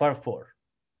verb 4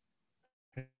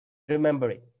 remember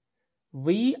it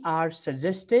we are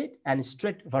suggested and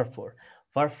straight verb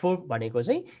 4 भनेको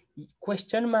चाहिँ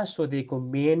question मा सोधेको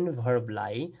मेन verb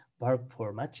लाई verb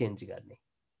 4 मा चेन्ज गर्ने.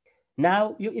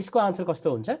 Now यो यसको आन्सर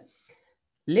कस्तो हुन्छ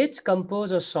let's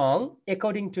compose a song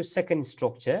according to second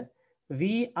structure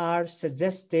we are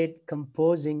suggested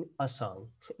composing a song.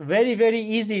 Very, very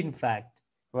easy in fact,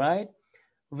 right?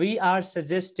 We are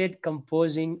suggested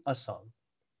composing a song.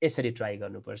 यसरी try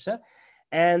गर्नुपर्छ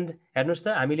end हेर्नुस् त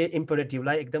हामीले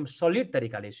इम्परेटिभलाई एकदम सलिड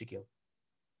तरिकाले सिक्यौं.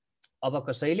 अब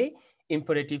कसैले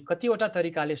इम्परेटिभ कतिवटा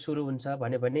तरिकाले सुरु हुन्छ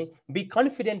भने be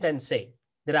confident and say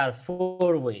there are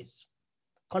 4 ways.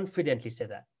 Confidently say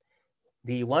that.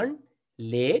 The one,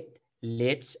 let,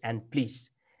 let's and please.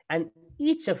 And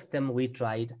each of them we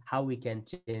tried how we can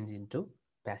change into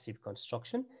passive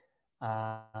construction.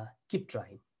 Keep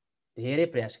trying. धेरै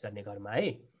प्रयास गर्ने घरमा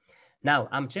है. Now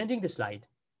I'm changing the slide.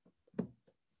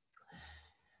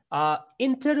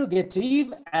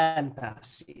 Interrogative and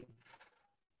passive.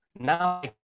 Now,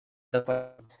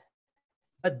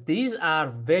 but these are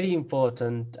very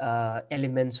important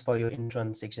elements for your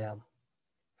entrance exam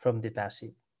from the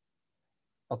passive.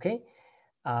 Okay.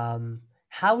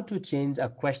 How to change a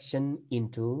question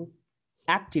into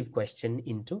active question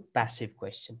into passive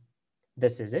question.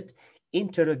 This is it.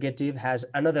 Interrogative has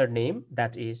another name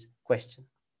that is question.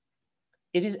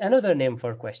 It is another name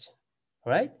for question,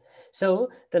 right? So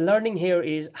the learning here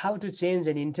is how to change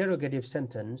an interrogative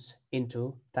sentence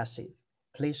into passive.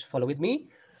 Please follow with me.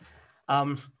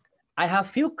 I have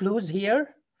few clues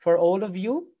here for all of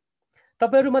you.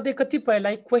 तपाईहरुमध्ये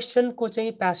कतिपयलाई क्वेशनको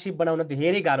चाहिँ passive बनाउन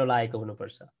धेरै गाह्रो लागेको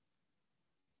हुनुपर्छ.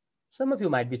 Some of you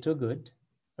might be too good,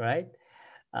 right?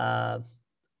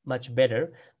 Much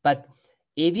better. But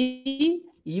यदि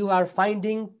you are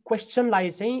finding questionलाई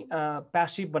चाहिँ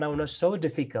passive बनाउन so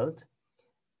difficult,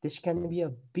 this can be a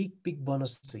big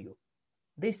bonus to you.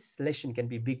 This lesson can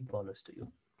be big bonus to you.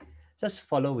 Just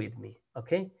follow with me,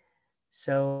 okay?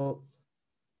 So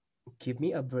give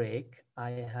me a break.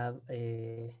 I have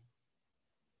a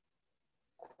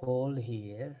call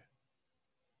here.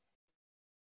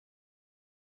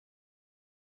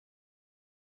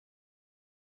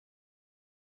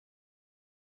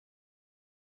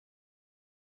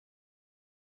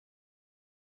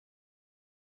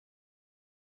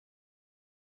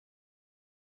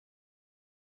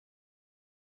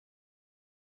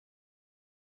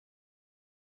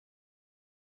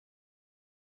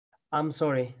 I'm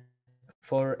sorry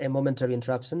for a momentary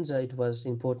interruptions. It was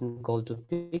important call to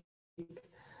pick.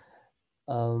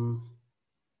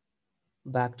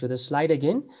 Back to the slide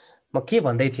again. म के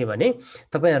भन्दै थिएँ भने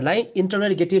तपाईहरुलाई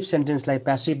इन्टरोगेटिभ सेन्टेन्सलाई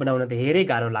passive बनाउन धेरै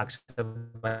गाह्रो लाग्छ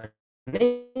भने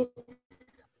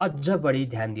अझ बढी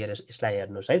ध्यान दिएर यसलाई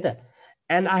हेर्नुस् है त.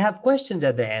 And I have questions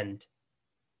at the end.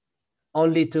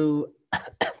 Only to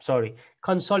sorry,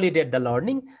 consolidate the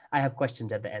learning, I have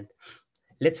questions at the end.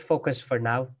 Let's focus for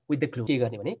now with the clue. के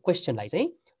गर्ने भने क्वेशनलाई चाहिँ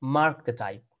mark the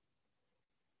type.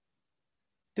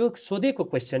 त्यो सोधेको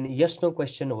क्वेशन yes no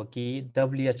क्वेशन हो कि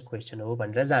WH question हो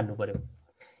भनेर जान्नु पर्यो.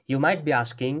 You might be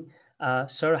asking,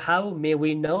 sir, how may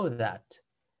we know that?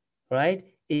 Right?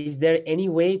 Is there any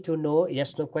way to know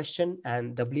yes no question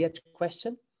and WH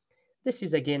question? This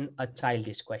is again a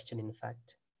childish question in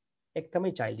fact.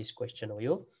 एकदमै childish question हो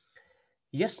यो.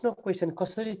 Yes no question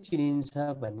कसरी चिनिन्छ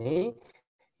भने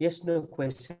yes no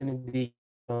question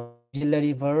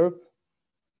auxiliary verb.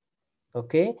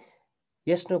 Okay?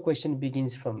 Yes no question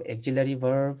begins from auxiliary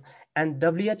verb and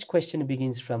WH question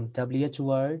begins from WH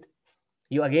word.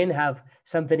 You again have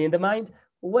something in the mind.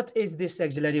 What is this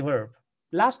auxiliary verb?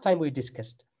 Last time we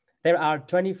discussed, there are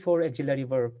 24 auxiliary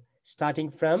verbs starting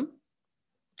from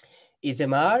is,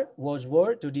 am, was,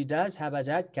 were, to, did, does, have, has,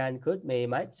 had, can, could, may,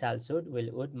 might, shall, should, will,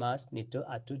 would, must, need to,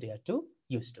 ought to, dare to,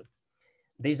 used to.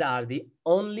 These are the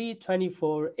only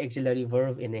 24 auxiliary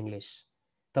verb in English.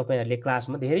 तपाईहरुले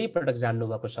क्लासमा धेरै पटक जान्नु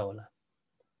भएको छ होला.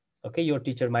 Okay, your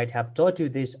teacher might have taught you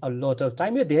this a lot of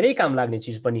time. यो धेरै काम लाग्ने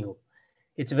चीज पनि हो.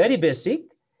 It's very basic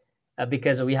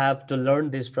because we have to learn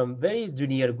this from very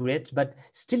junior grades, but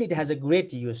still it has a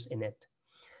great use in it.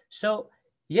 So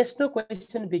yes no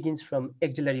question begins from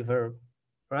auxiliary verb,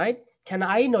 right? Can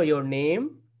I know your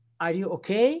name? Are you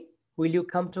okay? Will you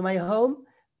come to my home?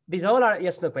 These all are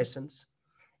yes no questions.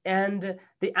 And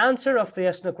the answer of the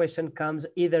yes no question comes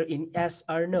either in yes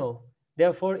or no.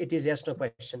 Therefore, it is yes no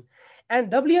question.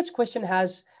 And WH question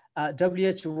has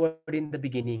WH word in the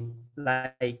beginning,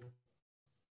 like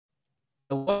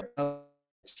the word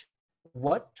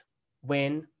what,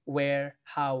 when, where,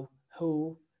 how,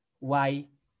 who, why,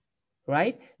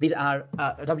 right? These are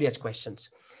WH questions.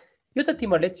 यो त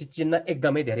तिमीहरुले चिन्न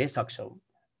एकदमै धेरै सक्छौ.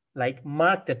 Like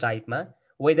mark the type ma,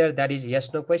 whether that is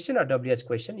yes no question or WH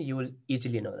question, you will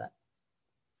easily know that.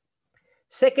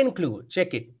 Second clue,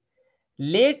 check it.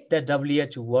 Let the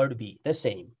WH word be the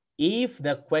same. If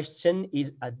the question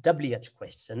is a WH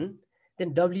question,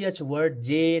 then WH word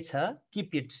J cha,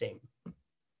 keep it same.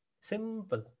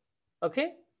 Simple.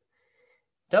 Okay?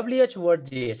 WH word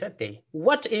J cha te.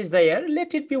 What is there?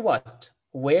 Let it be what.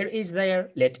 Where is there?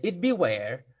 Let it be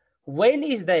where. When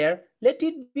is there? Let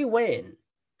it be when.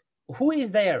 Who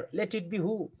is there? Let it be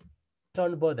who.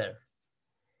 Don't bother.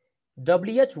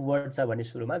 WH word cha bhane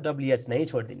suruma WH नै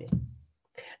छोड्दिने.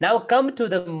 Now come to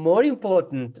the more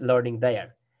important learning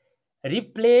there.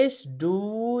 Replace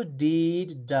do,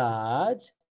 did,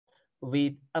 does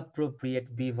with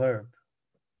appropriate be verb.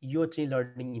 यो चाहिँ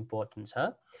learning important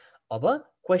छ. अब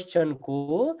question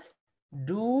को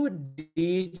do,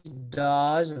 did,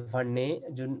 does भन्ने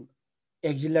जुन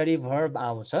auxiliary verb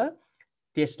आउँछ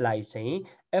त्यसलाई चाहिँ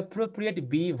appropriate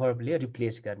be verb ले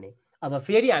replace गर्ने. अब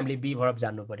फेरि हामीले be verb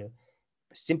जान्नु पर्यो.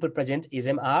 Simple present is,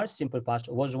 am, are, simple past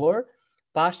was, were,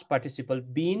 past participle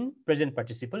been, present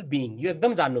participle being. You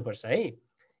एकदम जान्नु पर्छ है.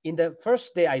 In the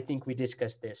first day, I think we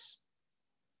discussed this.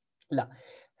 La.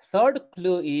 Third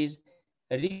clue is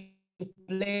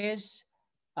replace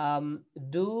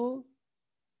do,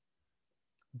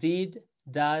 did,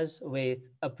 does with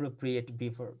appropriate be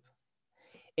verb.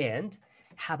 And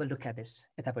have a look at this.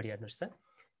 यतापट्टि हेर्नुस् त.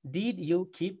 Did you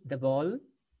keep the ball?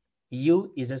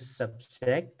 You is a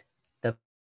subject. The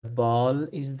ball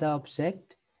is the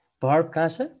object. Verb कहाँ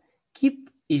छ? Keep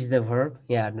is the verb.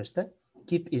 यहाँ हेर्नुहोस् त.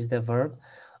 Keep is the verb.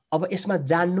 अब यसमा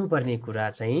जान्नुपर्ने कुरा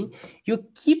चाहिँ यो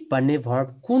keep भन्ने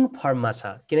verb कुन फर्ममा छ?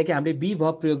 किनकि हामीले be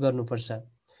verb प्रयोग गर्नुपर्छ.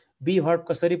 Be verb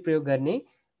कसरी प्रयोग गर्ने?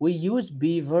 We use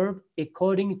be verb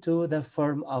according to the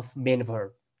form of main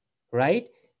verb. Right?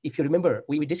 If you remember,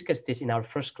 we discussed this in our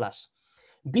first class.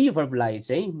 B भर्बलाई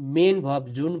चाहिँ मेन भर्ब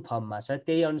जुन फर्ममा छ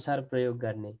त्यही अनुसार प्रयोग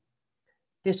गर्ने.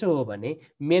 त्यसो हो भने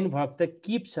मेन भर्ब त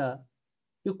किप छ,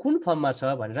 यो कुन फर्ममा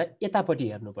छ भनेर यतापट्टि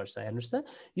हेर्नुपर्छ. हेर्नुहोस् त,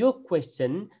 यो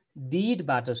क्वेसन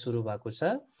डिडबाट सुरु भएको छ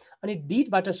अनि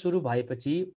डिडबाट सुरु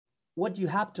भएपछि what you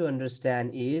have to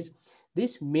understand is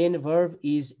this main verb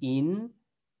is in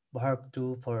verb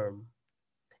to form.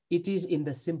 It is in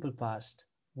the simple past.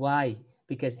 Why?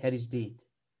 Because here is did.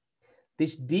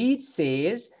 This did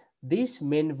says this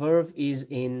main verb is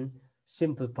in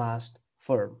simple past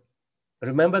form.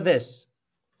 Remember this.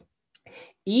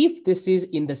 If this is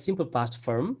in the simple past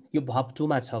form, yo verb 2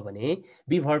 मा छ भने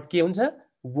be verb के हुन्छ?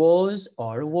 Was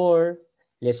or were.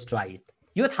 Let's try it.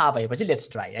 यो थाहा भएपछि let's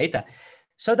try है त.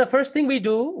 So the first thing we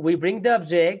do, we bring the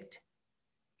object,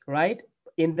 right,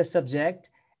 in the subject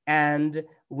and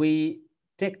we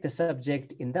take the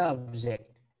subject in the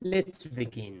object. Let's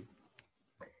begin.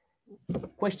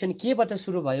 Question केबाट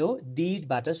सुरु भयो?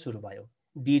 डिडबाट सुरु भयो.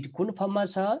 Did कुन फर्ममा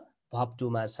छ? verb 2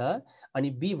 मा छ. अनि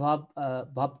बी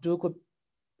verb 2 को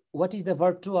what is the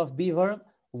verb 2 of be verb?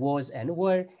 Was and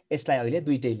were. यसलाई अहिले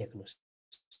दुईटै लेख्नुस्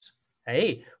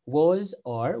है, was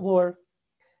or were.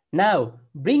 Now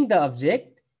bring the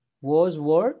object was,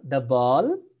 were, the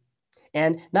ball,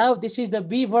 and now this is the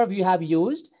be verb you have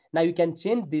used. Now you can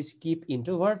change this keep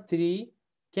into verb 3,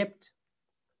 kept.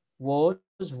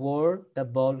 Was, were, the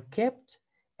ball kept,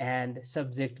 and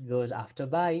subject goes after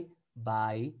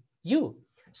by you.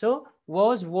 So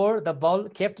was, were, the ball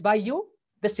kept by you.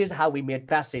 This is how we made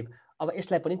passive. अब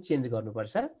यसलाई पनि change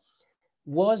गर्नुपर्छ.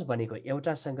 Was भनेको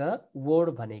एउटासँग,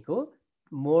 were भनेको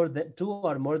more than 2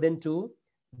 or more than 2.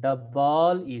 The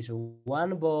ball is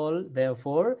one ball.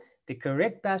 Therefore, the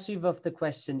correct passive of the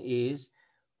question is,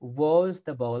 was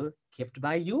the ball kept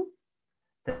by you?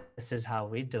 This is how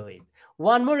we do it.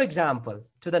 One more example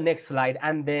to the next slide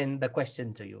and then the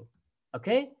question to you.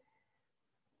 Okay?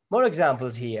 More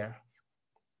examples here.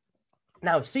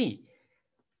 Now see,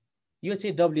 you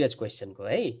see WH question ko,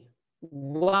 hey?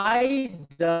 Why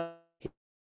does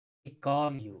he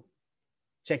call you?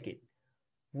 Check it.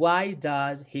 Why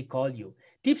does he call you?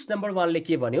 Tips number 1 ले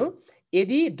के भन्यो?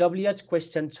 यदि WH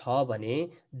question छ भने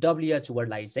WH word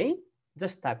लाई चाहिँ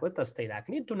जस्ताको तस्तै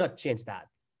राख्ने. Do not change that.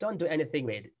 Don't do anything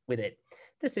with it.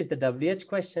 This is the WH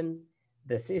question.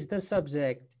 This is the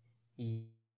subject.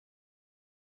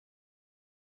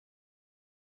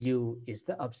 You is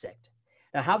the object.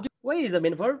 Now, where is the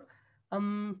main verb?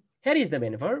 Here is the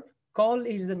main verb. Call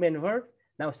is the main verb.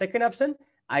 Now, second option,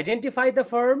 identify the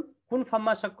form. Kun form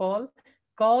ma cha call?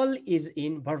 Call is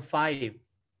in verb 5.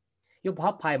 Yo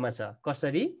verb 5 मा छ.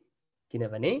 कसरी?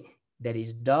 किनभने there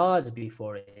is does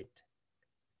before it.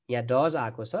 यहाँ does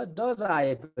आएको छ. Does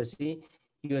आएपछि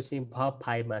यो चाहिँ verb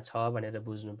 5 मा छ भनेर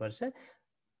बुझ्नुपर्छ.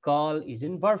 Call is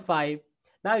in verb 5.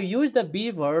 Now use the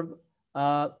be verb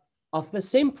of the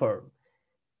same form.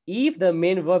 If the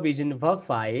main verb is in verb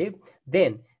 5,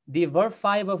 then the verb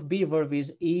 5 of be verb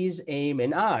is, aim,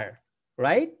 and are.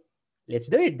 Right? Let's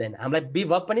do it then. हामीलाई be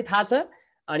verb पनि थाहा छ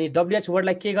अनि WH word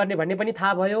लाई के गर्ने भन्ने पनि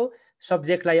थाहा भयो.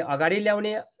 Subject लाई अगाडि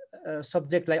ल्याउने,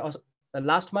 subject लाई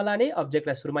last मा लाने, object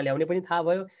लाई सुरुमा ल्याउने पनि थाहा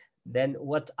भयो. Then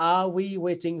what are we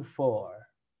waiting for?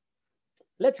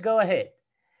 Let's go ahead.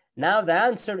 Now the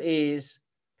answer is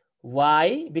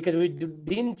why, because we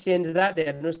didn't change that.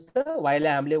 हेर्नुस् त, why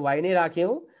लाई हामीले why नै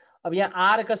राख्यौं. अब यहाँ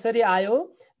are कसरी आयो?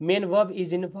 Main verb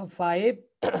is in verb 5.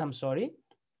 I'm sorry.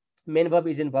 Main verb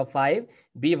is in verb 5.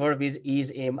 Be verb is,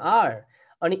 aim, are.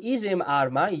 अनि is, aim, are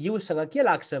मा you सँग के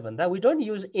लाग्छ भन्दा we don't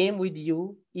use aim with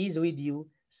you, is with you.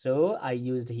 So I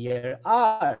used here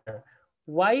are.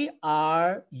 Why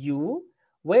are you?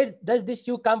 Where does this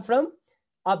you come from?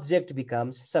 Object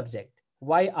becomes subject.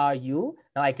 Why are you?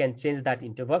 Now I can change that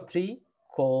into verb 3.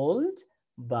 Called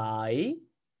by,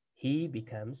 he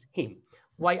becomes him.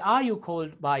 Why are you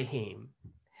called by him?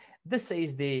 This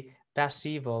is the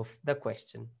passive of the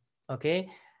question. Okay.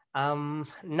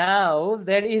 Now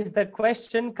there is the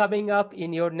question coming up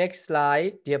in your next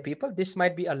slide, dear people. This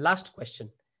might be a last question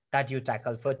that you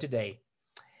tackle for today.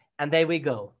 And there we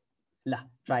go. La,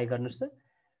 try गर्नुस् त.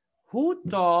 Who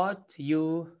taught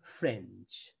you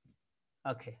French?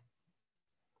 Okay.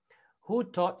 Who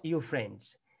taught you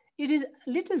French? It is a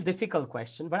little difficult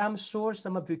question, but I'm sure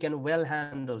some of you can well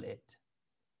handle it.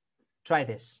 Try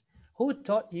this. Who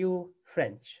taught you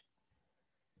French?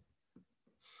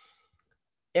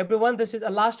 Everyone, this is a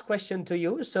last question to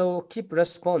you, so keep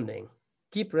responding.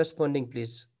 Keep responding,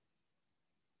 please.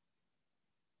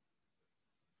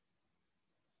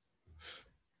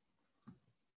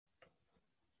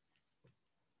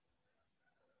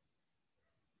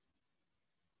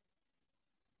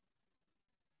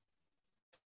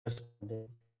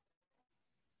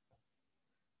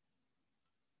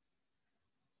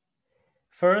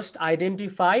 First,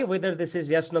 identify whether this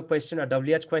is yes, no question or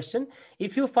WH question.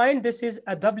 If you find this is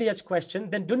a WH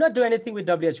question, then do not do anything with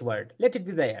WH word. Let it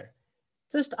be there.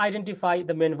 Just identify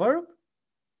the main verb,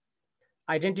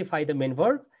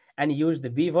 and use the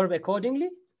be verb accordingly.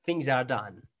 Things are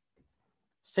done.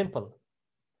 Simple.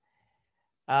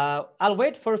 I'll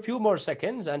wait for a few more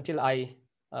seconds until I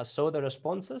show the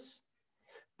responses.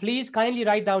 Please kindly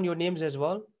write down your names as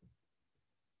well.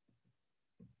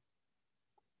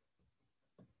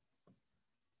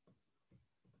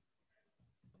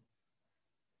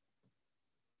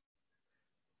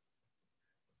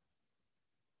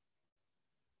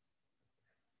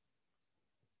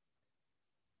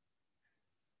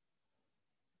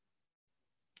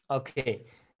 Okay,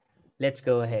 let's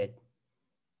go ahead.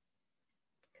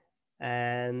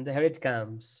 And here it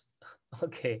comes.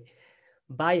 Okay.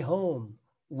 By whom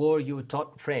were you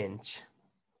taught French?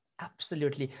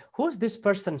 Absolutely. Who's this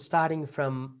person starting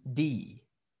from D?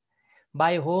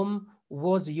 By whom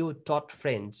was you taught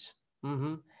French?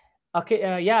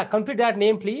 Okay, yeah, complete that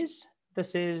name, please.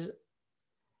 This is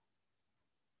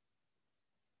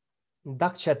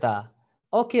Dakshata.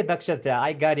 Okay, Dakshata,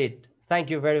 I got it. Thank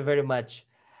you very, very much.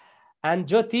 And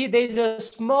Jyoti, there is a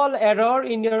small error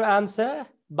in your answer.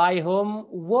 By whom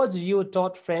was you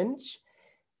taught French?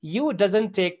 You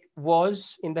doesn't take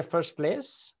was in the first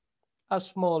place. A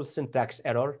small syntax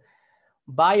error.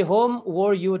 By whom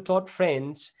were you taught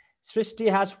French?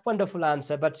 Srishti has wonderful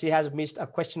answer, but she has missed a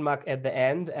question mark at the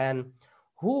end. And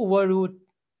who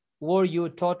were you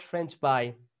taught French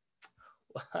by?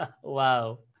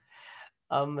 Wow.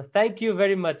 Thank you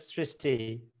very much,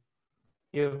 Srishti.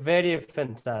 You're very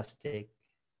fantastic.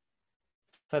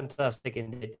 Fantastic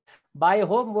indeed. By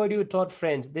whom were you taught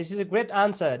French? This is a great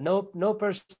answer. No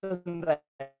person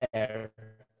there.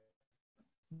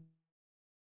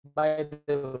 By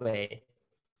the way.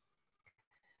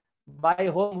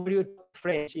 By whom were you taught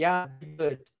French? Yeah,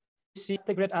 good. See, that's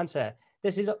the great answer.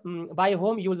 This is by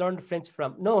whom you learned French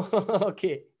from. No,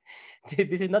 okay.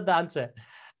 This is not the answer.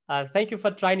 Thank you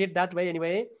for trying it that way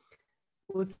anyway.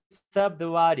 Usab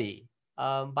Dwari.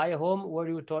 By whom were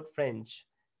you taught French?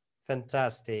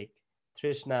 Fantastic.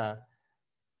 Trishna.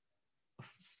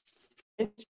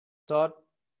 French taught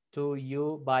to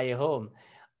you by whom?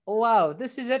 Wow,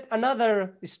 this is yet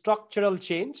another structural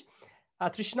change.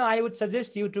 Trishna, I would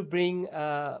suggest you to bring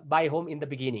by whom in the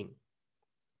beginning.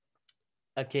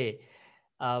 Okay.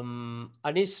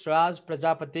 Anish Raj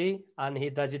Prajapati, and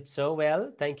he does it so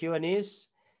well. Thank you, Anish.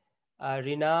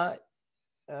 Rina,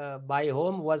 by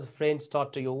whom was French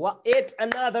taught to you? Yet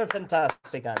another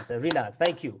fantastic answer. Rina,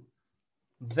 thank you.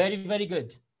 Very, very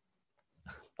good.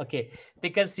 Okay,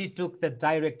 because she took the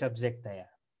direct object there.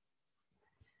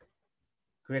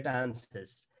 Great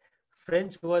answers.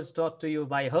 French was taught to you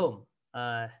by whom?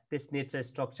 This needs a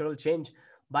structural change.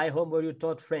 By whom were you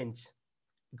taught French?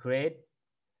 Great.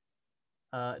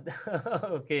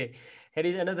 Okay, here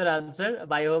is another answer.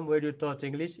 By whom were you taught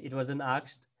English? It wasn't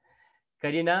asked.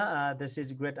 Karina, this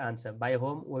is a great answer. By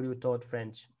whom were you taught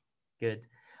French? Good.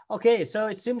 Okay, so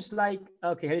it seems like,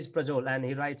 okay, here is Prajol, and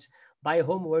he writes, by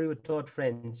whom were you taught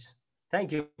French?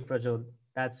 Thank you, Prajol.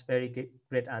 That's very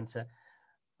great answer.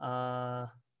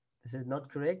 This is not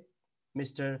correct.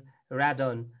 Mr.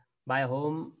 Radon, by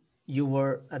whom you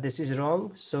were, this is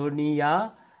wrong.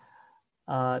 Sonia,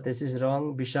 this is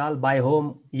wrong. Bishal, by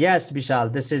whom? Yes,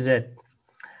 Bishal, this is it.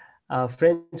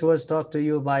 French was taught to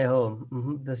you by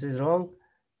whom? This is wrong.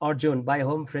 Arjun, by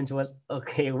whom French was?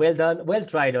 Okay, well done. Well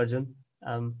tried, Arjun.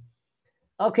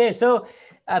 Okay, so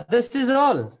this is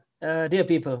all, dear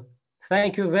people.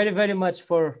 Thank you very, very much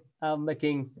for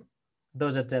making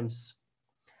those attempts.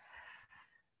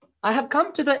 I have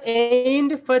come to the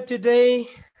end for today.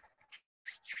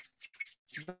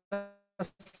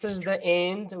 This is the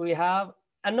end. We have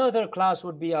another class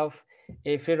would be of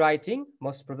a free writing,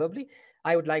 most probably.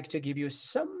 I would like to give you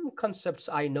some concepts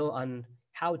I know on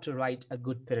how to write a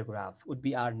good paragraph. Would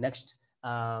be our next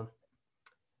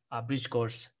bridge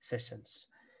course sessions.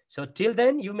 So till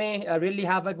then, you may really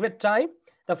have a great time.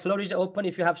 The floor is open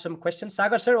if you have some questions.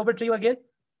 Sagar sir, over to you again.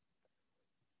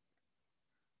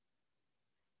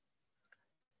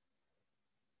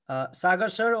 Sagar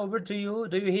sir, over to you.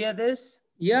 Do you hear this?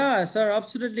 Yeah, sir,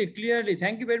 absolutely, clearly.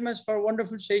 Thank you very much for a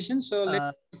wonderful session. So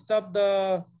let's stop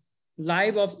the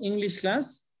live of English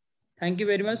class. Thank you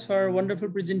very much for a wonderful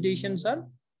presentation, sir.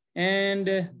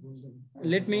 And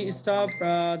let me stop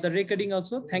the recording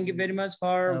also. Thank you very much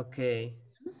for... Okay.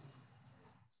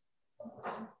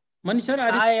 Manish sir,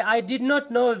 I did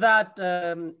not know that.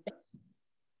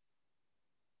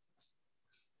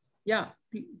 Yeah,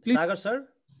 please. Sagar sir?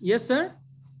 Yes, sir.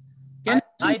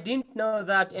 I didn't know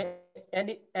that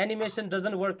any animation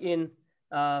doesn't work in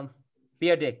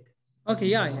Peer Deck. Okay,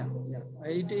 yeah.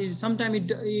 It is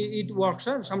sometimes it works,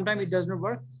 sir. Sometimes it does not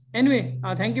work. Anyway,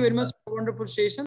 thank you very much for a wonderful session.